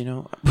life.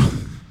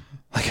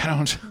 Like I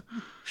don't.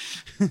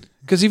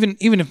 Because even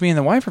if me and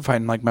the wife are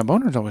fighting, like my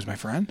boner's always my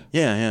friend.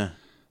 Yeah.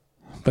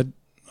 But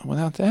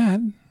without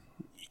that.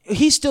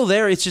 He's still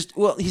there. It's just,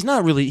 he's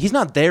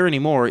not there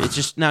anymore. It's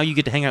just now you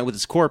get to hang out with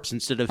his corpse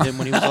instead of him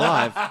when he was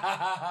alive.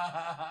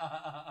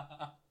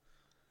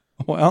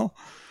 Well,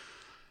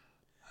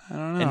 I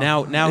don't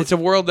know. And now it's a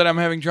world that I'm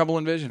having trouble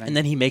envisioning. And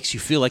then he makes you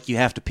feel like you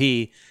have to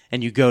pee,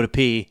 and you go to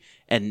pee,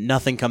 and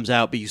nothing comes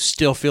out, but you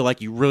still feel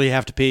like you really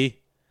have to pee.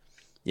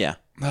 Yeah.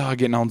 Oh,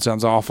 getting old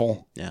sounds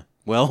awful. Yeah.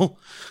 Well,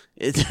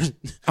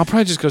 I'll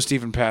probably just go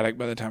Stephen Paddock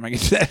by the time I get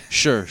to that.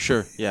 Sure.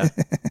 Yeah.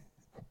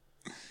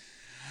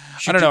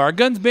 I don't know. Are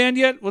guns banned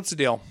yet? What's the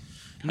deal?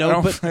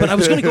 No, but I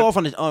was going to go off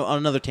on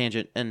another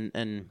tangent,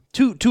 and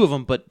two of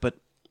them, but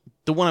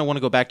the one I want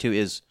to go back to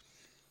is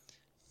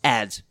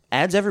ads.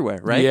 Ads everywhere,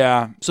 right?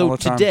 Yeah. So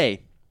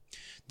today,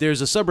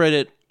 there's a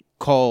subreddit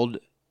called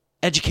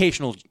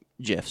Educational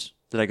GIFs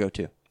that I go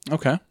to.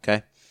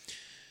 Okay.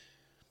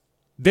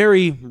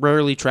 Very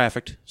rarely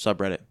trafficked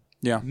subreddit.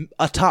 Yeah.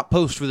 A top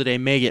post for the day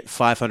may get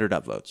 500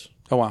 upvotes.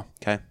 Oh, wow.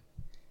 Okay.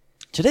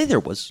 Today there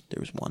was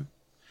one.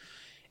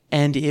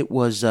 And it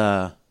was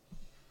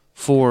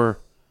for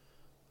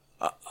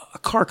a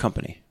car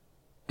company.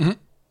 Mm-hmm.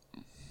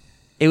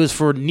 It was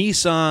for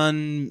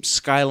Nissan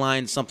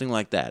Skyline, something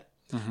like that.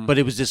 Mm-hmm. But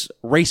it was this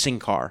racing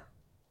car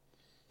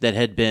that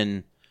had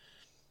been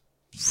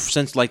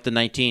since like the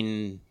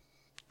 1940s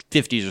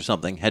 50s or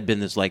something had been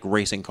this like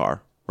racing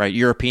car, right?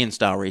 European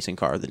style racing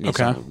car that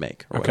Nissan would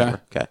make or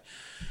whatever. Okay.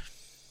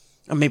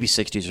 Or maybe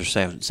 60s or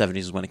 70s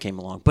is when it came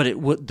along. But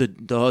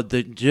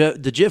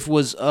the GIF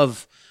was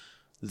of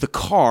the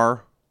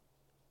car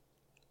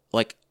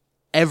like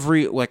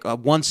every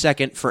 1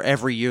 second for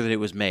every year that it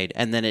was made,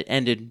 and then it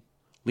ended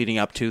leading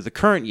up to the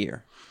current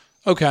year.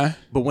 Okay.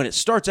 But when it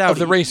starts out Of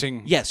the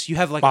racing yes, you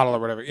have like model or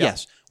whatever. Yeah.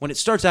 Yes. When it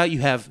starts out, you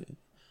have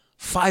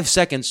 5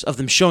 seconds of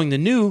them showing the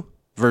new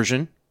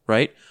version,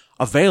 right?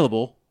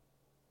 Available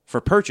for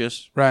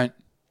purchase. Right.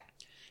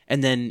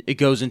 And then it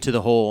goes into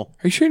the whole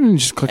Are you sure you didn't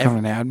just click on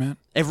an ad, man?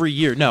 every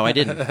year. No, I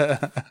didn't.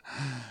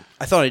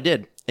 I thought I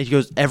did. It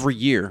goes every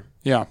year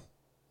Yeah.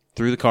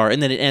 through the car,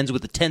 and then it ends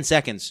with the 10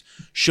 seconds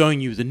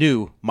showing you the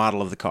new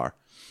model of the car.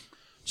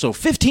 So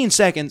 15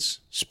 seconds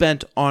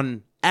spent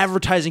on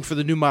advertising for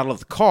the new model of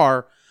the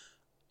car,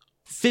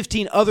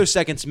 15 other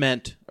seconds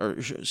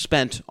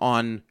spent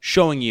on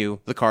showing you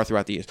the car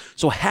throughout the years.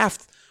 So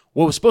half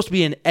what was supposed to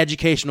be an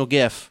educational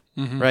GIF,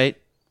 right?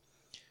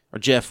 Or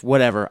GIF,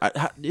 whatever.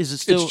 Is it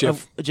still It's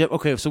a GIF?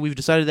 Okay, so we've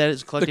decided that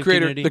it's a collective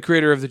community. The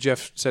creator of the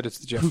GIF said it's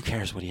the GIF. Who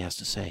cares what he has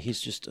to say?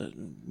 He's just a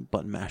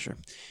button masher.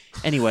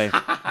 Anyway.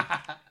 Why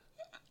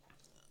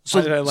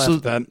did I laugh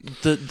at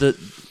that?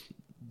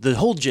 The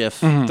whole GIF,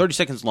 30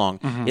 seconds long,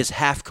 is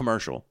half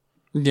commercial.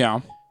 Yeah.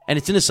 And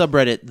it's in a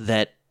subreddit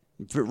that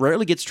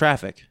rarely gets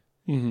traffic.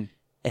 It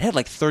had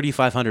like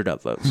 3,500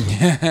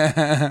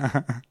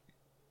 upvotes.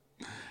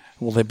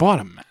 Well, they bought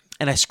him, man.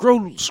 And I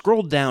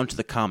scrolled down to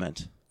the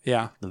comment,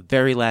 Yeah. the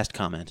very last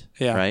comment,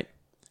 Yeah. right?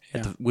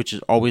 Yeah. Which is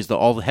always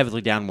all the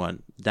heavily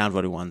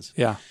downvoted ones.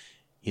 Yeah.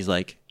 He's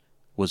like,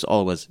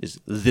 is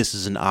this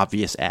is an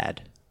obvious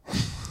ad.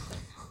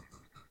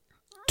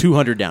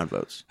 200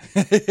 downvotes.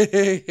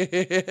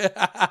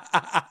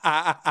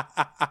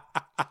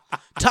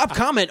 Top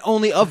comment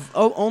only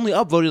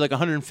upvoted like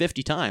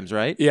 150 times,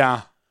 right?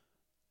 Yeah.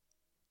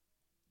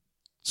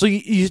 So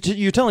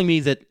you're telling me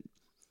that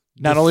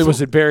Not only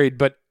was it buried,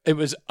 but it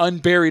was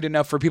unburied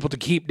enough for people to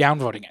keep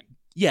downvoting it.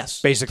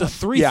 yes, Basically. the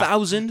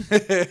 3,000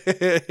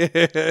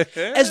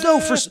 as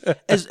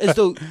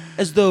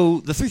though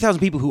the 3,000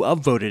 people who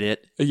upvoted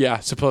it, Yeah,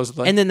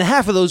 supposedly. and then the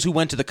half of those who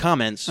went to the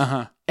comments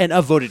and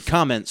upvoted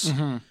comments.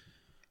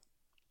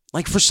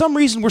 Like for some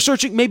reason we're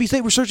searching. Maybe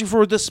they were searching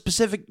for this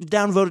specific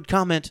downvoted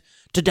comment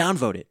to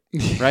downvote it,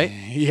 right?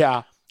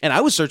 Yeah. And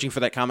I was searching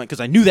for that comment because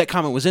I knew that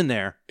comment was in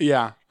there,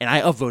 Yeah. and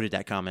I upvoted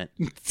that comment.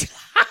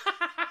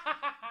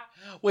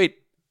 Wait,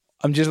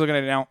 I'm just looking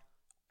at it now.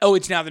 Oh,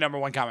 it's now the number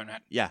one comment, man.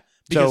 Yeah.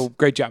 So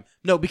great job.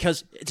 No,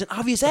 because it's an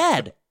obvious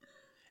ad.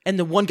 And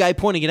the one guy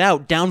pointing it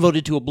out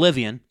downvoted to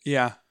oblivion.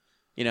 Yeah.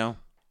 You know,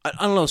 I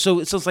don't know. So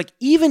it's like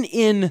even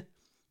in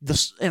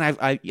the, and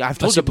I've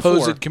told you before,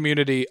 Supposed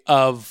community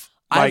of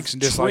likes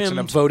and dislikes in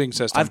a voting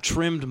system. I've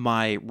trimmed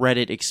my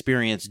Reddit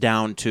experience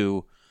down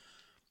to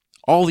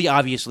all the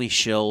obviously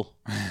shill.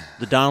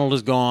 The Donald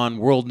is gone.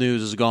 World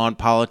news is gone.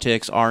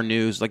 Politics, our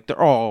news, like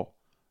they're all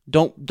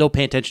don't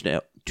pay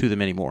attention to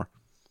them anymore.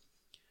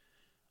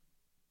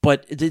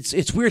 But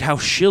it's weird how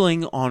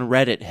shilling on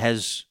Reddit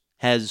has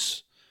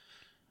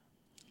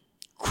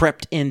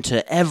crept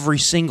into every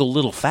single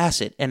little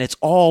facet, and it's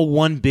all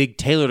one big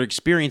tailored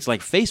experience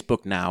like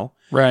Facebook now,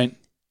 right.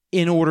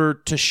 in order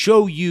to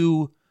show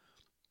you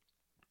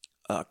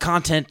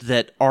content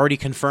that already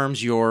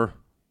confirms your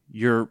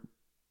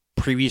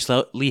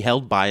previously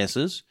held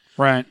biases,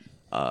 Right.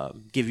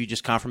 give you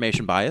just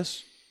confirmation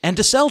bias, and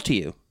to sell to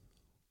you,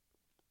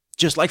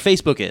 just like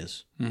Facebook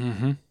is.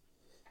 Mm-hmm.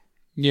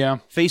 Yeah.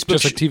 Facebook,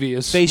 just like TV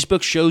is.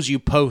 Facebook shows you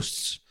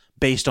posts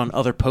based on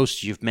other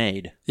posts you've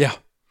made. Yeah.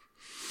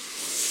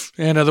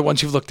 And other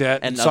ones you've looked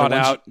at and sought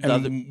out,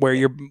 and where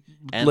you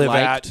live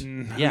liked. at,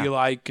 and who you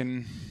like,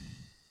 and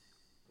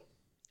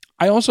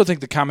I also think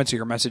the comments of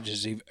your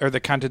messages, or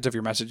the contents of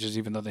your messages,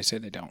 even though they say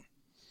they don't.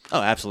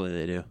 Oh, absolutely,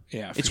 they do.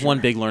 Yeah, it's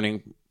one big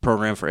learning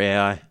program for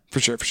AI, for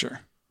sure,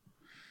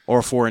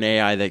 or for an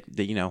AI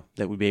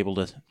that would be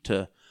able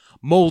to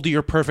mold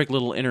your perfect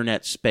little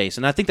internet space.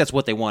 And I think that's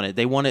what they wanted.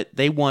 They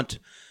want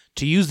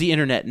to use the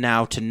internet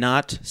now to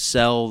not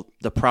sell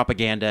the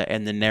propaganda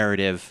and the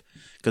narrative.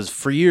 Because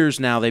for years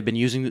now they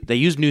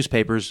used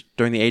newspapers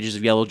during the ages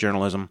of yellow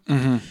journalism,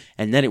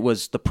 and then it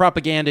was the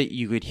propaganda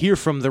you could hear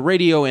from the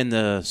radio and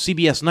the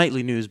CBS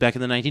nightly news back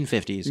in the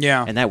 1950s.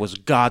 Yeah, and that was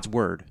God's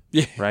word.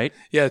 Yeah, right.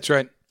 Yeah, that's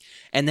right.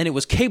 And then it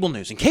was cable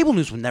news, and cable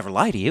news would never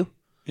lie to you.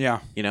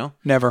 Yeah,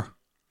 never.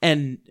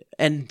 And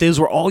those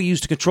were all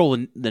used to control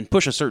and then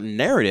push a certain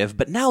narrative.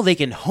 But now they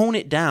can hone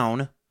it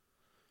down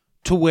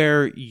to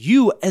where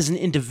you, as an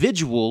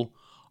individual,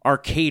 are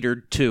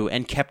catered to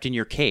and kept in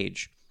your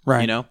cage.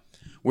 Right.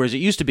 Whereas it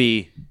used to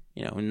be,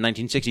 in the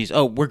 1960s,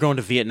 oh, we're going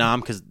to Vietnam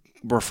because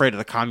we're afraid of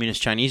the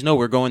communist Chinese. No,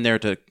 we're going there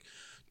to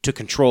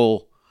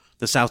control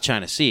the South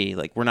China Sea.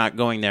 Like, we're not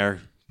going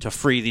there to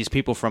free these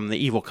people from the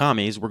evil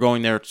commies. We're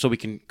going there so we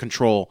can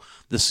control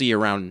the sea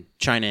around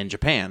China and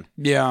Japan.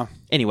 Yeah.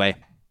 Anyway,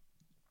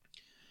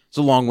 it's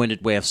a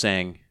long-winded way of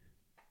saying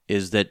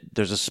is that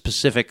there's a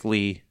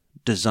specifically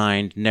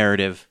designed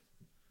narrative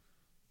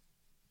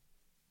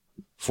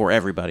for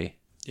everybody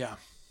Yeah.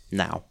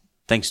 now,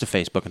 thanks to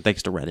Facebook and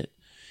thanks to Reddit,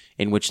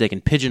 in which they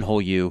can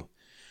pigeonhole you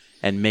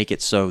and make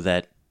it so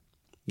that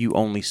you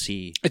only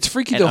see. It's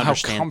freaky, and though, how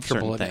understand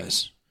comfortable it certain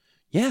is. things.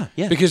 Yeah,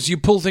 yeah. Because you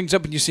pull things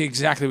up and you see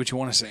exactly what you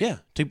want to see. Yeah,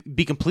 to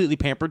be completely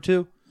pampered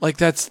to. Like,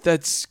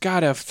 that's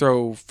gotta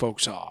throw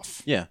folks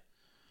off. Yeah.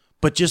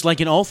 But just like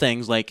in all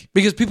things, like...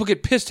 Because people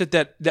get pissed at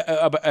that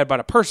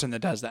about a person that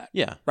does that.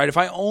 Yeah. Right? If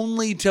I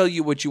only tell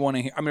you what you want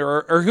to hear... I mean,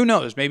 or who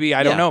knows? Maybe,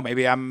 I don't know.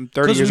 Maybe I'm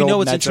 30 years old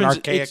and that's an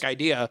archaic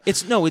idea.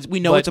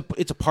 We know it's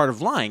a part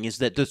of lying, is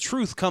that the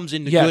truth comes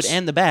in the good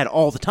and the bad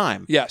all the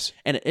time. Yes.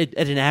 And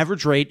at an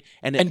average rate,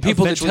 and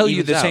people that eventually tell you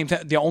evens the out. same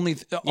thing,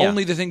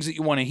 only the things that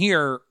you want to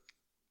hear,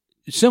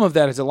 some of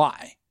that is a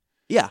lie.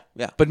 Yeah,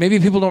 yeah. But maybe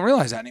people don't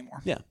realize that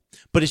anymore. Yeah.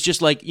 But it's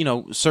just like,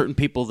 certain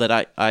people that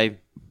I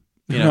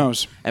Who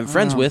knows? am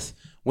friends with,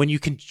 when you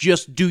can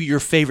just do your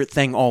favorite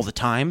thing all the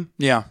time.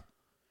 Yeah.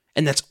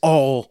 And that's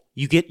all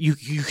you get. You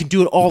can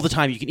do it all the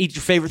time. You can eat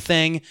your favorite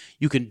thing.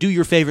 You can do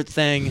your favorite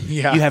thing.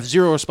 Yeah. You have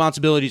zero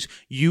responsibilities.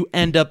 You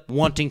end up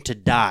wanting to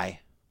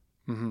die.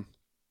 Mm-hmm.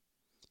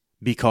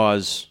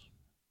 Because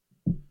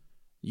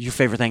your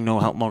favorite thing no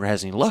longer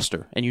has any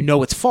luster. And you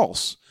know it's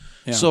false.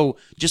 Yeah. So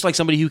just like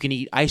somebody who can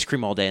eat ice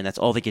cream all day and that's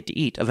all they get to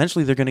eat,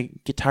 eventually they're going to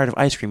get tired of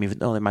ice cream, even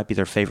though it might be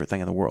their favorite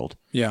thing in the world.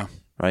 Yeah.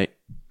 Right?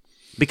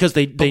 Because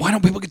they why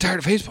don't people get tired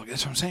of Facebook?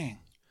 That's what I'm saying.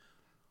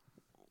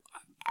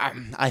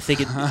 I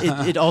think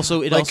it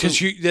also Because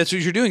that's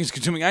what you're doing is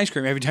consuming ice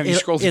cream every time you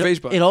scroll through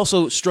Facebook. It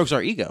also strokes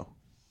our ego,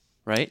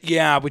 right?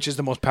 Yeah, which is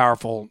the most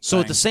powerful. So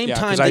thing. at the same Yeah,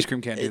 time, 'cause ice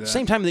cream can't do at that. the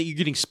same time that you're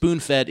getting spoon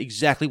fed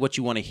exactly what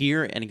you want to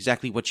hear and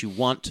exactly what you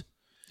want.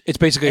 It's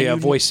basically a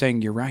and voice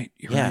saying you're right.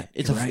 You're Yeah, right.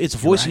 it's you're a right, it's a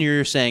you're voice right. in your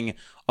ear saying,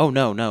 "Oh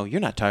no,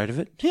 you're not tired of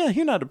it. Yeah,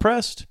 you're not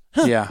depressed.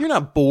 Huh, Yeah. you're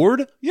not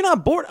bored. You're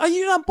not bored. Are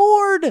you not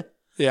bored?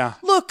 Yeah.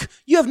 Look,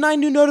 you have 9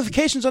 new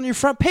notifications on your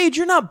front page.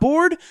 You're not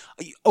bored.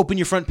 You open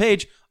your front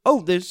page.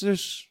 Oh, they're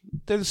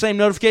the same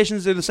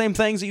notifications. They're the same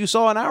things that you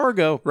saw an hour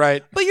ago.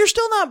 Right. But you're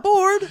still not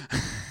bored.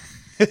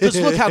 Just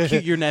look how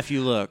cute your nephew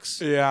looks.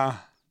 Yeah.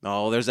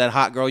 Oh, there's that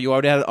hot girl you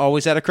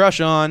always had a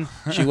crush on.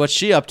 What's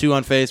she up to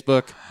on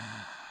Facebook?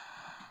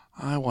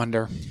 I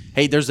wonder.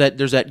 Hey, there's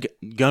that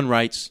gun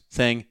rights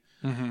thing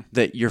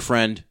that your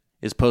friend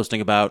is posting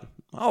about.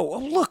 Oh,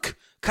 look,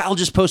 Kyle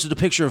just posted a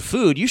picture of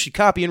food. You should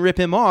copy and rip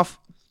him off.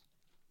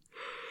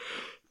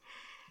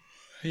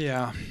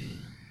 Yeah.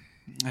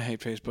 I hate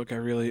Facebook.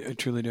 I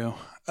truly do.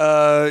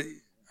 All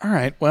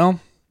right. Well,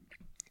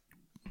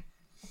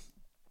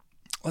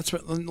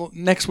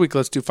 next week.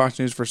 Let's do Fox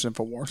News versus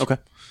InfoWars. Okay.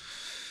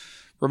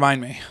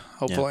 Remind me,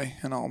 hopefully,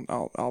 and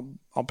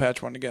I'll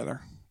patch one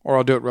together, or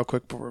I'll do it real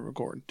quick before we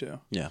record too.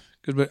 Yeah.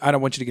 Because I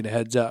don't want you to get a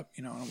heads up.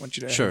 I don't want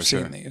you to have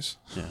seen these.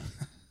 Yeah.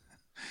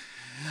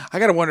 I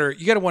gotta wonder.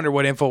 You gotta wonder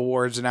what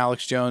InfoWars and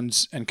Alex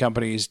Jones and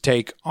company's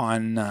take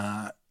on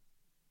the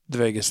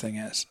Vegas thing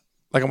is.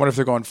 Like, I wonder if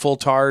they're going full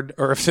tard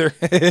or if they're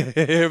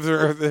if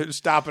they're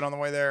stopping on the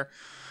way there.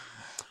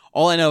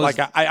 All I know Like,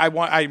 is I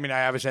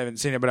obviously haven't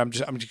seen it, but I'm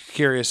just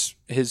curious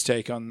his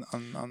take on.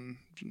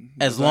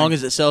 as long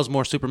as it sells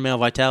more super male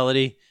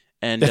vitality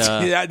and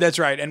that's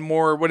right, and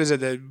more. What is it?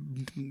 The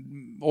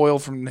oil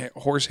from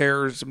horse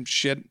hair or some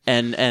shit.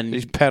 and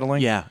He's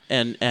peddling. yeah,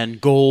 and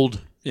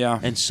gold, Yeah.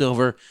 and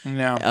silver,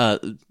 Yeah.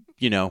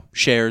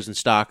 Shares and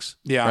stocks,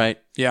 Yeah. right,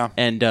 Yeah.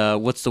 and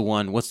what's the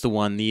one?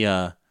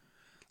 The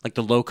like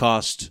the low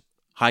cost,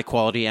 high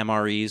quality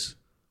MREs.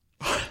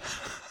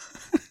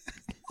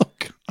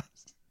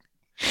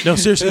 No,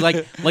 seriously,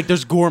 like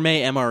there's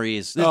gourmet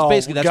MREs.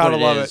 Basically, that's gotta what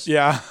it love is. it.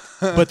 Yeah.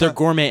 But they're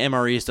gourmet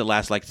MREs that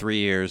last like 3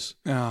 years,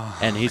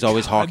 and he's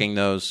always hawking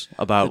those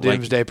about The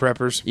doomsday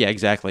preppers. Yeah,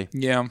 exactly.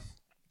 Yeah.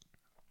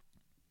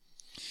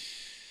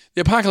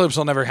 The apocalypse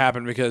will never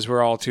happen because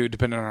we're all too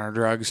dependent on our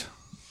drugs.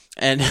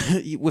 And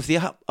with the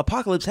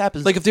apocalypse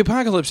happens, Like, if the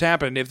apocalypse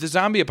happened, if the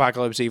zombie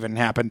apocalypse even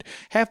happened,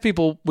 half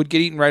people would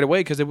get eaten right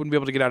away because they wouldn't be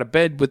able to get out of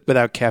bed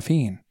without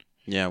caffeine.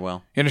 yeah,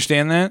 well, You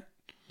understand that?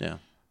 yeah,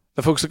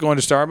 The folks that go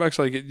into Starbucks,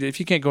 like, if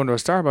you can't go into a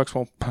Starbucks,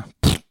 well,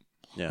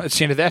 yeah. that's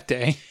the end of that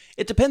day.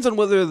 It depends on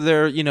whether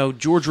they're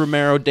George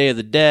Romero, Day of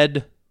the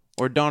Dead,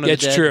 or Dawn of the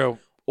Dead. It's true.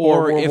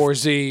 Or Or World if- War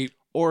Z,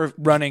 or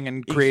running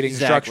and creating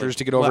Exactly. structures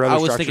to get over Well, other I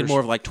was structures. thinking more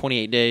of like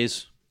 28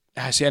 Days.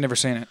 See, I've never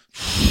seen it.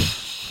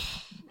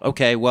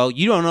 Okay, well,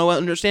 you don't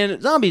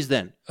understand zombies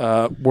then.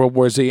 World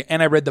War Z,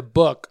 and I read the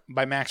book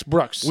by Max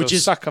Brooks, Which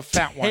is suck a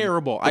fat one.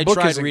 Terrible. The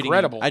book is reading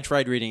incredible. it. I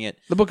tried reading it.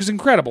 The book is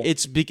incredible.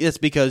 It's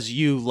because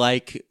you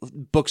like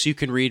books you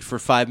can read for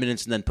 5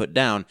 minutes and then put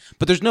down.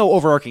 But there's no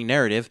overarching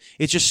narrative.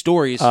 It's just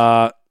stories.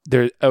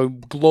 There's a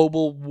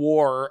global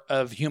war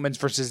of humans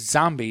versus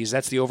zombies.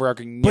 That's the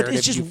overarching narrative. but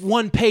it's just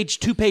 1 page,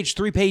 2 page,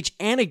 3 page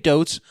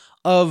anecdotes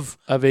of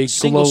a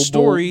single global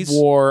stories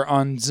war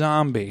on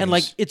zombies. and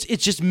like it's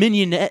just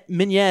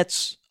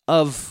vignettes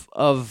of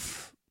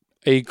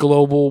a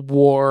global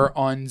war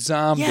on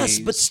zombies. yes,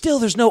 but still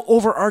there's no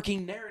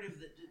overarching narrative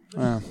that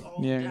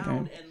all yeah, down yeah.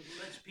 and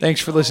lets people Thanks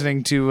for know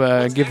listening to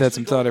what's Give That actually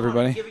Some Thought, going on,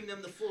 everybody. giving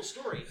them the full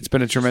story. It's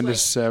been a Just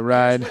tremendous like,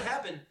 ride. What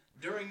happened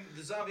during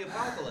the zombie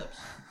apocalypse?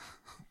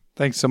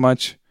 Thanks so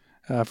much.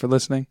 for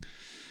listening.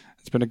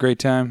 It's been a great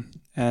time.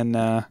 And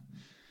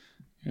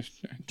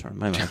Turn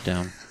my mic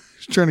down.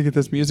 just trying to get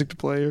this music to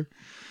play here.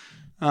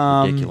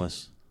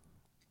 Ridiculous.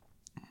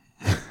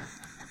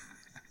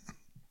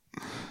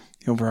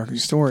 The overarching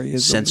story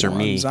is Censor the war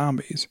on me.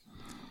 zombies.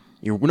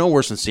 You're no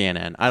worse than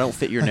CNN. I don't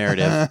fit your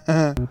narrative.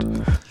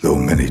 Though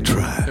many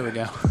tried, There we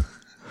go.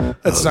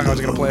 That's the song I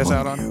was going to play us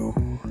out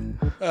on.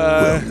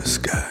 well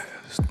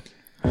disguised,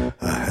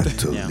 I had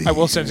to leave. I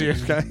will censor your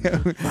guy.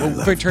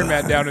 If I turn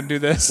Matt down and do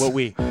this. what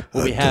we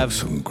have.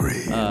 Some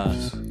graves.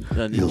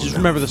 Just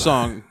remember the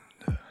song.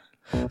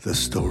 The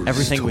story.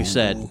 Everything we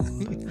said.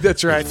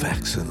 That's right.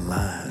 Facts and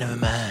lies. Never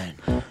mind.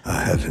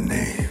 I had a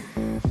name,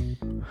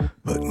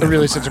 but I never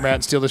really mind. censor Matt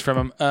and steal this from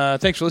him.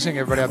 Thanks for listening,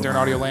 everybody out there in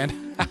audio land.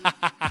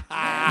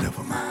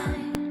 Never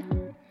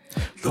mind.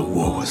 The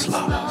war was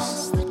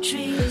lost.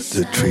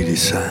 The treaty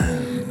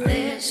signed.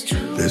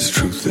 There's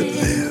truth that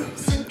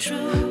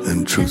lives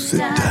and truth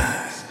that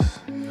dies.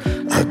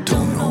 I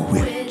don't know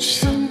which,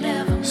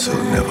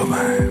 so never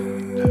mind.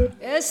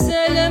 يا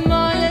سلام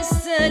على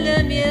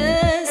السلام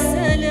يا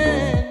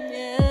سلام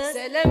يا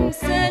سلام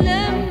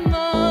سلام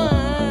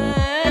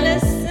على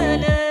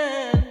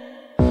السلام.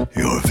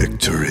 Your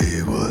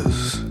victory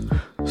was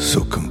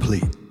so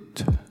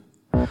complete.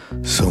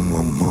 Some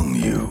among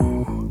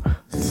you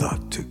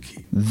thought to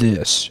keep.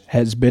 This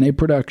has been a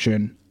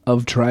production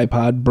of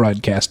Tripod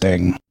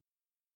Broadcasting.